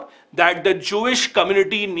Europe that the Jewish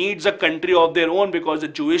community needs a country of their own, because the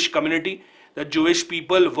Jewish community, the Jewish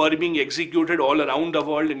people were being executed all around the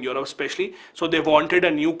world, in Europe especially. So they wanted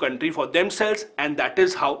a new country for themselves, and that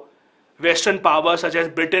is how Western powers such as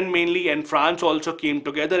Britain mainly and France also came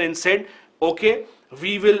together and said, okay,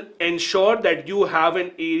 we will ensure that you have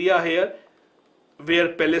an area here where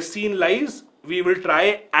Palestine lies. We will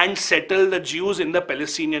try and settle the Jews in the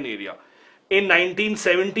Palestinian area. In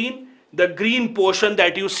 1917, the green portion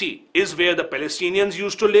that you see is where the Palestinians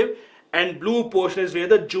used to live, and blue portion is where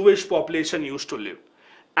the Jewish population used to live.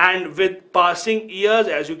 And with passing years,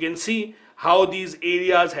 as you can see how these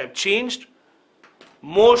areas have changed,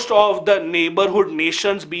 most of the neighborhood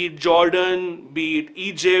nations, be it Jordan, be it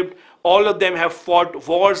Egypt, all of them have fought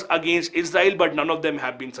wars against Israel, but none of them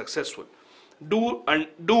have been successful. Do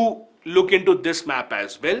look into this map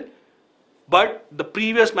as well. But the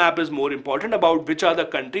previous map is more important about which are the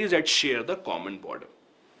countries that share the common border.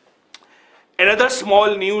 Another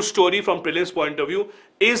small news story from Prelims point of view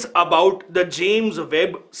is about the James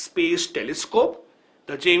Webb Space Telescope.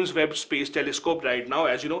 The James Webb Space Telescope right now,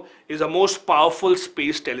 as you know, is the most powerful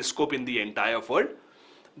space telescope in the entire world.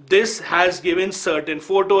 This has given certain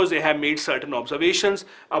photos, they have made certain observations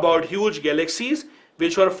about huge galaxies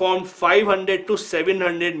which were formed 500 to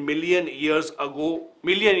 700 million years ago,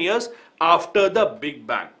 after the Big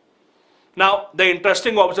Bang. Now, the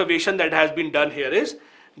interesting observation that has been done here is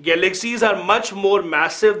galaxies are much more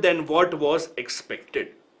massive than what was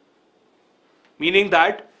expected. Meaning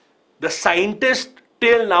that the scientists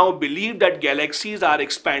till now believe that galaxies are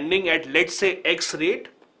expanding at, let's say, X rate.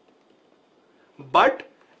 But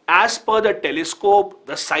as per the telescope,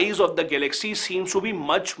 the size of the galaxy seems to be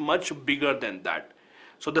much, much bigger than that.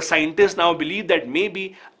 So the scientists now believe that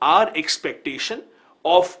maybe our expectation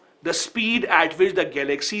of the speed at which the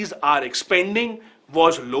galaxies are expanding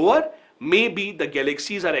was lower. Maybe the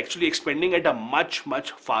galaxies are actually expanding at a much,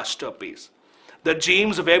 much faster pace. The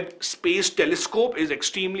James Webb Space Telescope is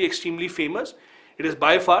extremely, extremely famous. It is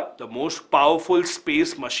by far the most powerful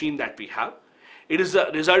space machine that we have. It is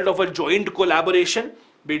the result of a joint collaboration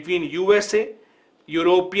between USA,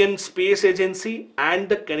 European Space Agency and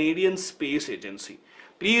the Canadian Space Agency.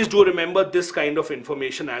 Please do remember this kind of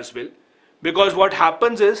information as well, because what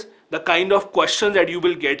happens is the kind of questions that you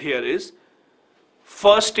will get here is,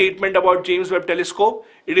 first statement about James Webb Telescope,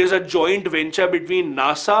 it is a joint venture between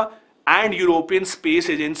NASA and European Space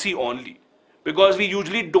Agency only, because we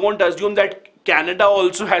usually don't assume that Canada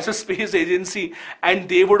also has a space agency and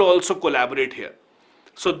they would also collaborate here.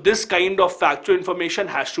 So this kind of factual information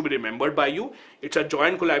has to be remembered by you. It's a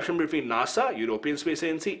joint collaboration between NASA, European Space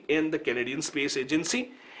Agency and the Canadian Space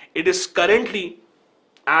Agency. It is currently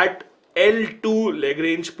at L2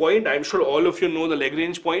 Lagrange point. I'm sure all of you know the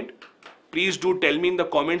Lagrange point. Please do tell me in the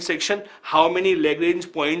comment section how many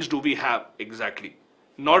Lagrange points do we have exactly.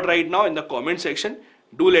 Not right now, in the comment section.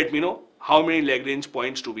 Do let me know how many Lagrange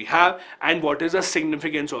points do we have and what is the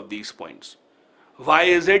significance of these points. Why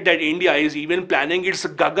is it that India is even planning its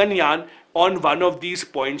Gaganyaan on one of these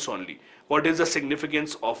points only? What is the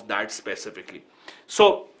significance of that specifically?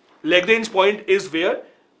 So Lagrange point is where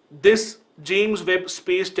this James Webb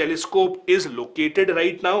Space Telescope is located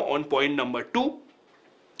right now, on point number 2.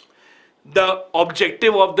 The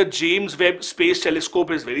objective of the James Webb Space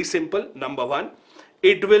Telescope is very simple. Number 1,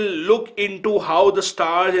 it will look into how the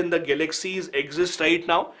stars and the galaxies exist right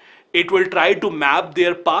now. It will try to map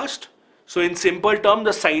their past. So in simple terms,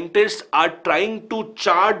 the scientists are trying to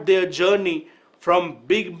chart their journey from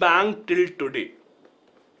Big Bang till today.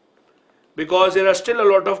 because there are still a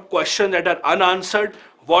lot of questions that are unanswered.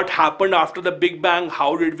 What happened after the Big Bang?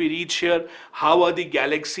 How did we reach here? How are the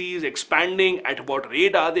galaxies expanding? At what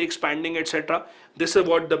rate are they expanding, etc.? This is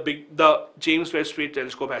what the James Webb Space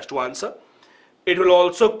Telescope has to answer. It will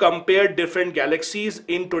also compare different galaxies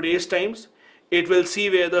in today's times. It will see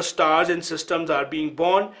where the stars and systems are being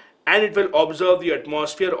born, and it will observe the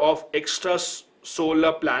atmosphere of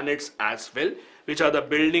extrasolar planets as well, which are the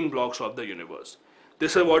building blocks of the universe.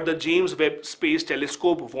 This is what the James Webb Space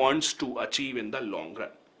Telescope wants to achieve in the long run.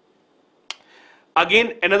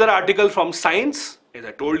 Again, another article from Science. As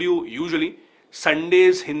I told you, usually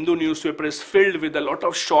Sunday's Hindu newspaper is filled with a lot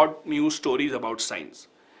of short news stories about science.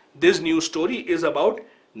 This news story is about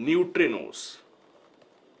neutrinos.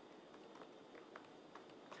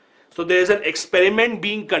 So there is an experiment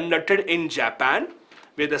being conducted in Japan,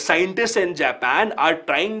 where the scientists in Japan are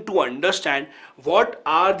trying to understand what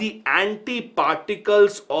are the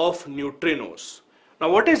antiparticles of neutrinos. Now,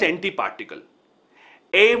 what is antiparticle?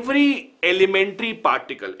 Every elementary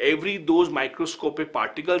particle, those microscopic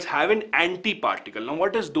particles have an antiparticle. Now,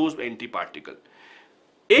 what is those antiparticle?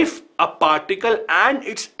 If a particle and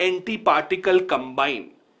its antiparticle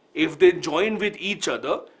combine, if they join with each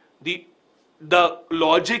other, the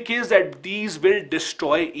logic is that these will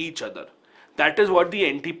destroy each other. That is what the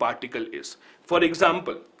antiparticle is. For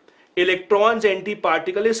example, electron's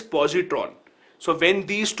antiparticle is positron. So when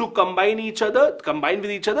these two combine with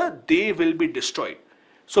each other, they will be destroyed.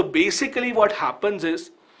 So basically what happens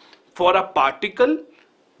is, for a particle,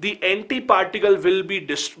 the antiparticle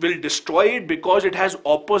will destroy it because it has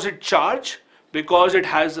opposite charge, because it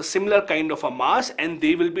has a similar kind of a mass, and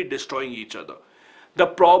they will be destroying each other. The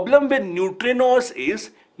problem with neutrinos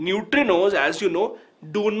is, neutrinos, as you know,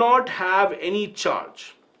 do not have any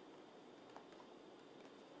charge.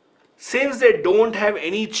 Since they don't have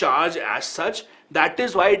any charge as such, that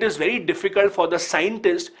is why it is very difficult for the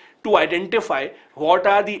scientist to identify what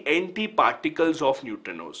are the antiparticles of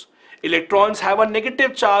neutrinos. Electrons have a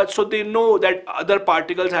negative charge, so they know that other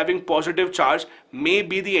particles having positive charge may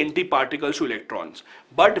be the antiparticles to electrons.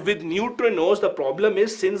 But with neutrinos, the problem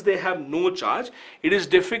is, since they have no charge, it is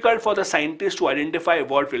difficult for the scientists to identify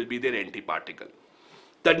what will be their antiparticle.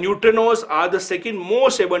 The neutrinos are the second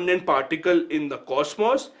most abundant particle in the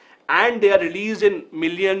cosmos, and they are released in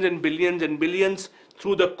millions and billions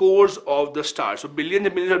through the cores of the stars. So billions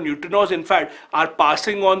and billions of neutrinos, in fact, are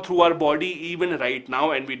passing on through our body even right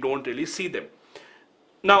now, and we don't really see them.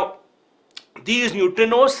 Now, these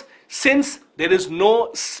neutrinos, since there is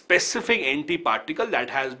no specific antiparticle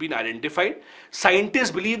that has been identified,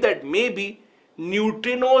 scientists believe that maybe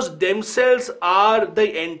neutrinos themselves are the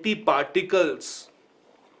antiparticles.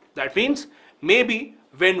 That means maybe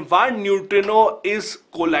when one neutrino is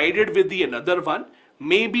collided with the another one,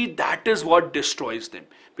 maybe that is what destroys them,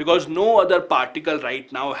 because no other particle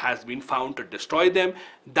right now has been found to destroy them.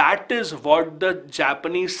 That is what the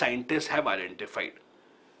Japanese scientists have identified.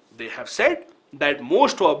 They have said that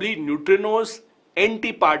most probably neutrinos,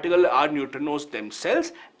 antiparticle are neutrinos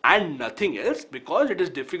themselves and nothing else, because it is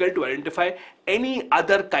difficult to identify any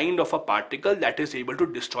other kind of a particle that is able to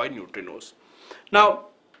destroy neutrinos. Now,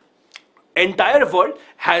 entire world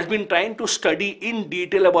has been trying to study in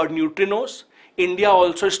detail about neutrinos. India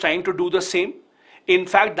also is trying to do the same. In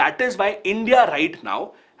fact, that is why India right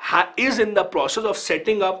now is in the process of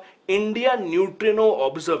setting up India Neutrino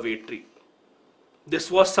Observatory. This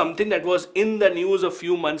was something that was in the news a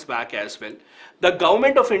few months back as well. The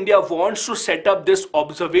government of India wants to set up this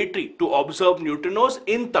observatory to observe neutrinos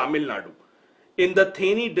in Tamil Nadu, in the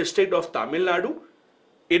Theni district of Tamil Nadu.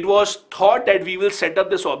 It was thought that we will set up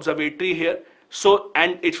this observatory here. So,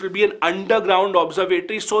 and it will be an underground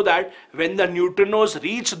observatory, so that when the neutrinos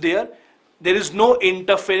reach there, there is no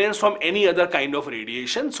interference from any other kind of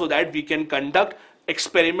radiation, so that we can conduct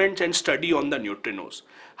experiments and study on the neutrinos.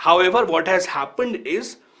 However, what has happened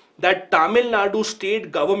is that Tamil Nadu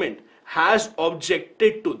state government has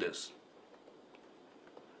objected to this.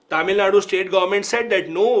 Tamil Nadu state government said that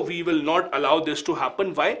no, we will not allow this to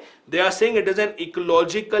happen. Why? They are saying it is an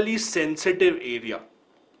ecologically sensitive area.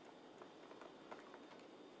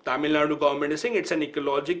 Tamil Nadu government is saying it's an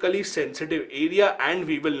ecologically sensitive area and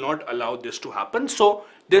we will not allow this to happen. So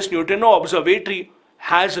this neutrino observatory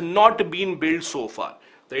has not been built so far.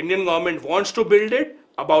 The Indian government wants to build it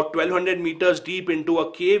about 1200 meters deep into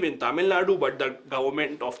a cave in Tamil Nadu, but the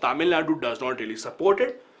government of Tamil Nadu does not really support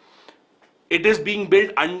it. It is being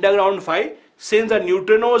built underground. Why? Since the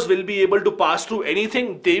neutrinos will be able to pass through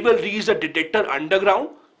anything, they will reach the detector underground.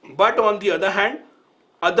 But on the other hand,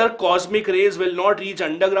 other cosmic rays will not reach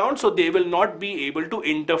underground, so they will not be able to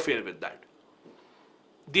interfere with that.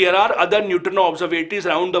 There are other neutrino observatories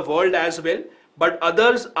around the world as well, but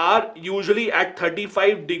others are usually at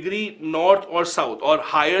 35° north or south, or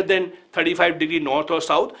higher than 35° north or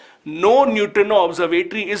south. No neutrino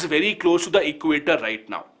observatory is very close to the equator right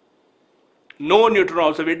now. No neutrino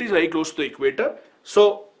observatory is very close to the equator.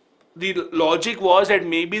 So the logic was that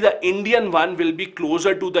maybe the Indian one will be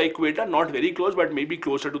closer to the equator, not very close, but maybe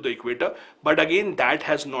closer to the equator. But again, that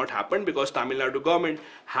has not happened because Tamil Nadu government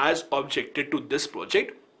has objected to this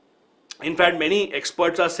project. In fact, many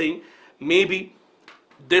experts are saying maybe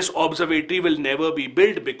this observatory will never be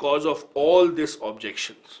built because of all these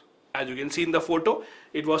objections. As you can see in the photo,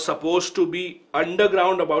 it was supposed to be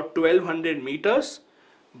underground about 1200 meters.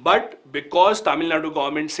 But because Tamil Nadu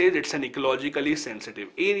government says it's an ecologically sensitive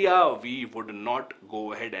area, we would not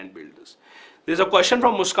go ahead and build this. There's a question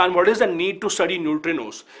from Muskan, what is the need to study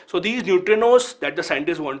neutrinos? So these neutrinos that the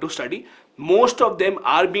scientists want to study, most of them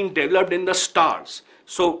are being developed in the stars.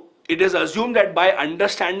 So it is assumed that by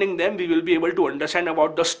understanding them, we will be able to understand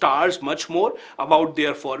about the stars much more, about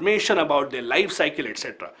their formation, about their life cycle,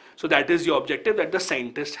 etc. So that is the objective that the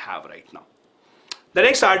scientists have right now. The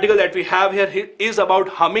next article that we have here is about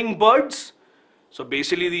hummingbirds. So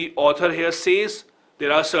basically the author here says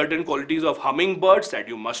there are certain qualities of hummingbirds that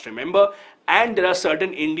you must remember, and there are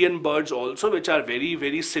certain Indian birds also which are very,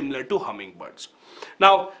 very similar to hummingbirds.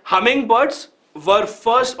 Now, hummingbirds were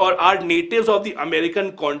first or are natives of the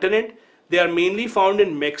American continent. They are mainly found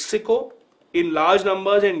in Mexico, in large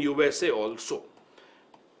numbers in USA also.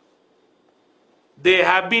 They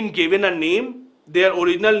have been given a name. Their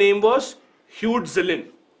original name was Huitzilin.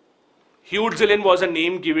 Huitzilin was a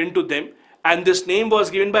name given to them, and this name was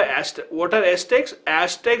given by Aztecs. What are Aztecs?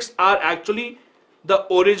 Aztecs are actually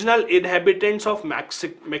the original inhabitants of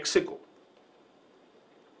Mexico.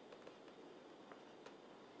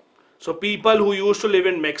 So people who used to live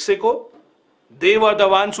in Mexico, they were the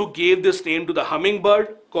ones who gave this name to the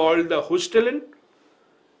hummingbird called the Huitzilin.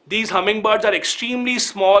 These hummingbirds are extremely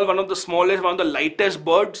small, one of the smallest, one of the lightest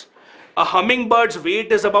birds. A hummingbird's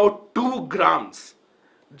weight is about 2 grams,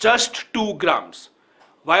 just 2 grams.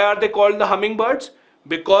 Why are they called the hummingbirds?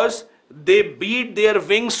 Because they beat their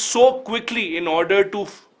wings so quickly in order to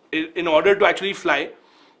actually fly.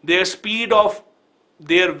 Their speed of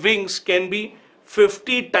their wings can be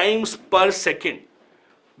 50 times per second.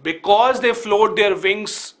 Because they float their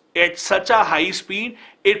wings at such a high speed,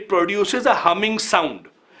 it produces a humming sound,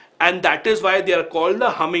 and that is why they are called the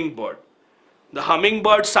hummingbird. The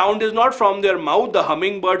hummingbird sound is not from their mouth. The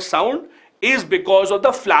hummingbird sound is because of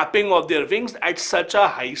the flapping of their wings at such a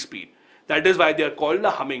high speed. That is why they are called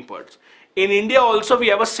the hummingbirds. In India also we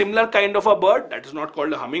have a similar kind of a bird that is not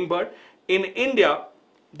called a hummingbird. In India,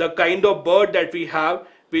 the kind of bird that we have,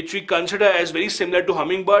 which we consider as very similar to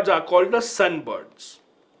hummingbirds, are called the sunbirds.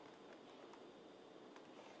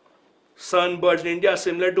 Sunbirds in India are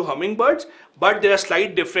similar to hummingbirds, but there are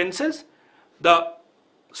slight differences. The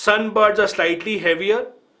sunbirds are slightly heavier.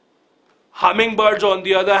 Hummingbirds, on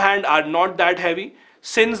the other hand, are not that heavy.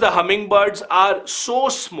 Since the hummingbirds are so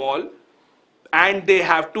small and they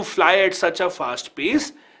have to fly at such a fast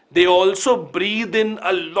pace, they also breathe in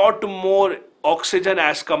a lot more oxygen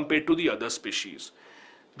as compared to the other species.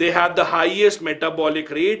 They have the highest metabolic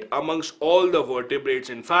rate amongst all the vertebrates,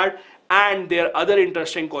 in fact, and their other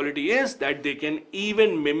interesting quality is that they can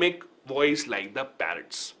even mimic voice like the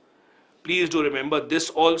parrots. Please do remember this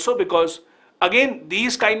also, because again,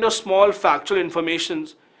 these kind of small factual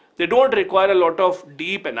informations, they don't require a lot of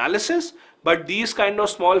deep analysis, but these kind of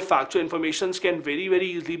small factual informations can very, very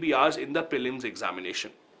easily be asked in the prelims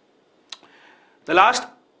examination. The last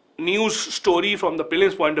news story from the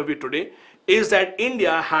prelims point of view today is that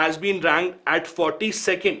India has been ranked at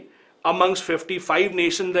 42nd amongst 55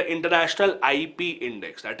 nations in the International IP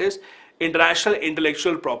Index, that is International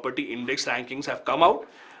Intellectual Property Index rankings have come out.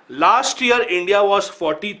 Last year India was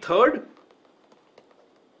 43rd.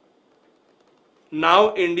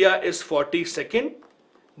 Now India is 42nd.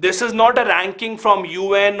 This is not a ranking from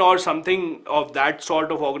UN or something of that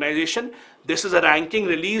sort of organization. This is a ranking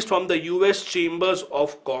released from the US Chambers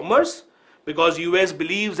of Commerce, because US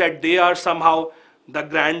believes that they are somehow the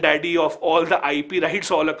granddaddy of all the IP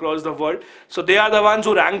rights all across the world. So they are the ones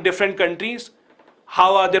who rank different countries.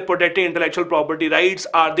 How are they protecting intellectual property rights?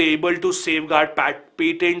 Are they able to safeguard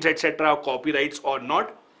patents, etc., copyrights or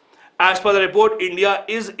not? As per the report, India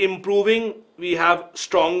is improving. We have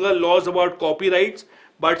stronger laws about copyrights,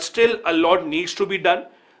 but still a lot needs to be done.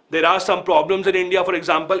 There are some problems in India. For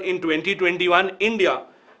example, in 2021, India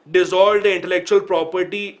dissolved the Intellectual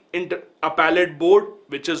Property Appellate Board,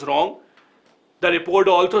 which is wrong. The report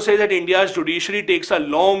also says that India's judiciary takes a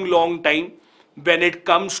long time when it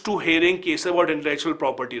comes to hearing cases about intellectual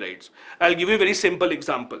property rights. I'll give you a very simple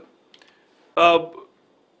example.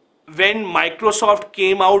 When Microsoft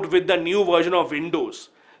came out with the new version of Windows,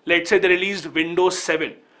 let's say they released Windows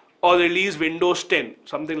 7 or released Windows 10,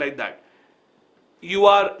 something like that, you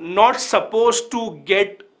are not supposed to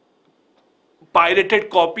get pirated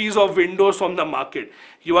copies of Windows from the market.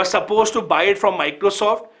 You are supposed to buy it from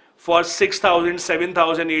Microsoft for 6,000,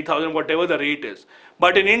 7,000, 8,000, whatever the rate is.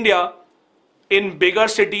 But in India, in bigger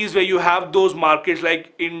cities where you have those markets,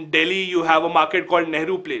 like in Delhi, you have a market called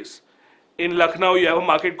Nehru Place. In Lucknow, you have a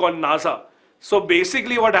market called NASA. So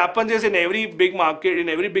basically what happens is in every big market, in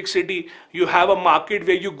every big city, you have a market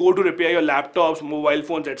where you go to repair your laptops, mobile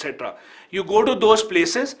phones, etc. You go to those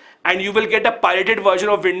places and you will get a pirated version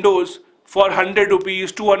of Windows for 100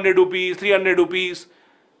 rupees, 200 rupees, 300 rupees.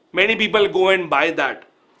 Many people go and buy that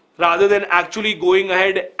rather than actually going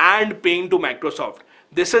ahead and paying to Microsoft.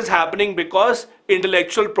 This is happening because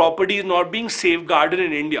intellectual property is not being safeguarded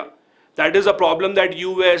in India. That is a problem that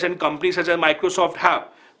US and companies such as Microsoft have,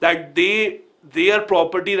 that their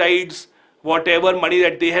property rights, whatever money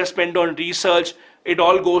that they have spent on research, it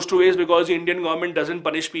all goes to waste because the Indian government doesn't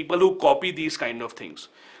punish people who copy these kind of things.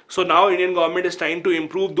 So now Indian government is trying to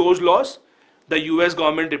improve those laws. The US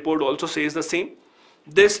government report also says the same.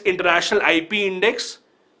 This international IP index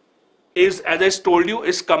is, as I told you,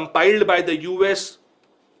 is compiled by the US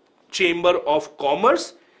Chamber of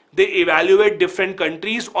Commerce. They evaluate different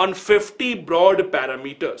countries on 50 broad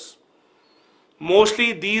parameters.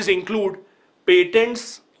 Mostly these include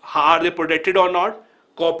patents, are they protected or not,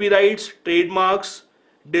 copyrights, trademarks,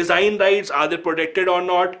 design rights, are they protected or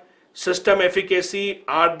not, system efficacy,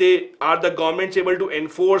 are the governments able to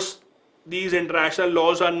enforce these international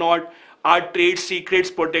laws or not, are trade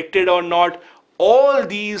secrets protected or not. All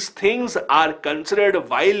these things are considered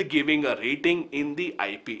while giving a rating in the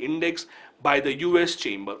IP index by the US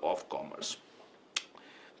Chamber of Commerce.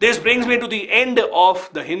 This brings me to the end of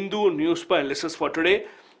the Hindu Newspaper Analysis for today.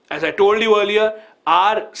 As I told you earlier,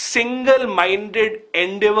 our single-minded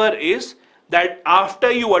endeavor is that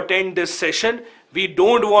after you attend this session, we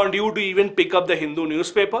don't want you to even pick up the Hindu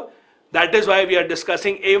newspaper. That is why we are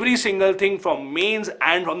discussing every single thing from mains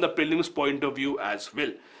and from the prelims point of view as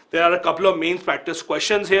well. There are a couple of mains practice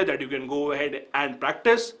questions here that you can go ahead and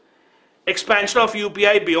practice. Expansion of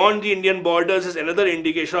UPI beyond the Indian borders is another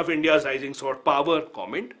indication of India's rising soft power.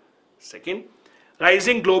 Comment. Second,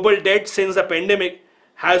 rising global debt since the pandemic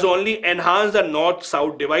has only enhanced the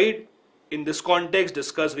north-south divide. In this context,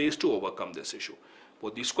 discuss ways to overcome this issue.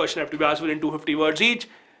 Both these questions have to be answered in 250 words each.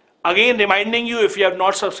 Again, reminding you, if you have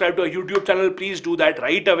not subscribed to our YouTube channel, please do that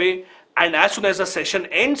right away. And as soon as the session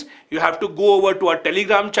ends, you have to go over to our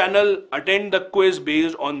Telegram channel, attend the quiz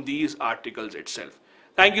based on these articles itself.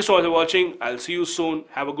 Thank you so much for watching. I'll see you soon.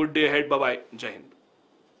 Have a good day ahead. Bye-bye. Jai Hind.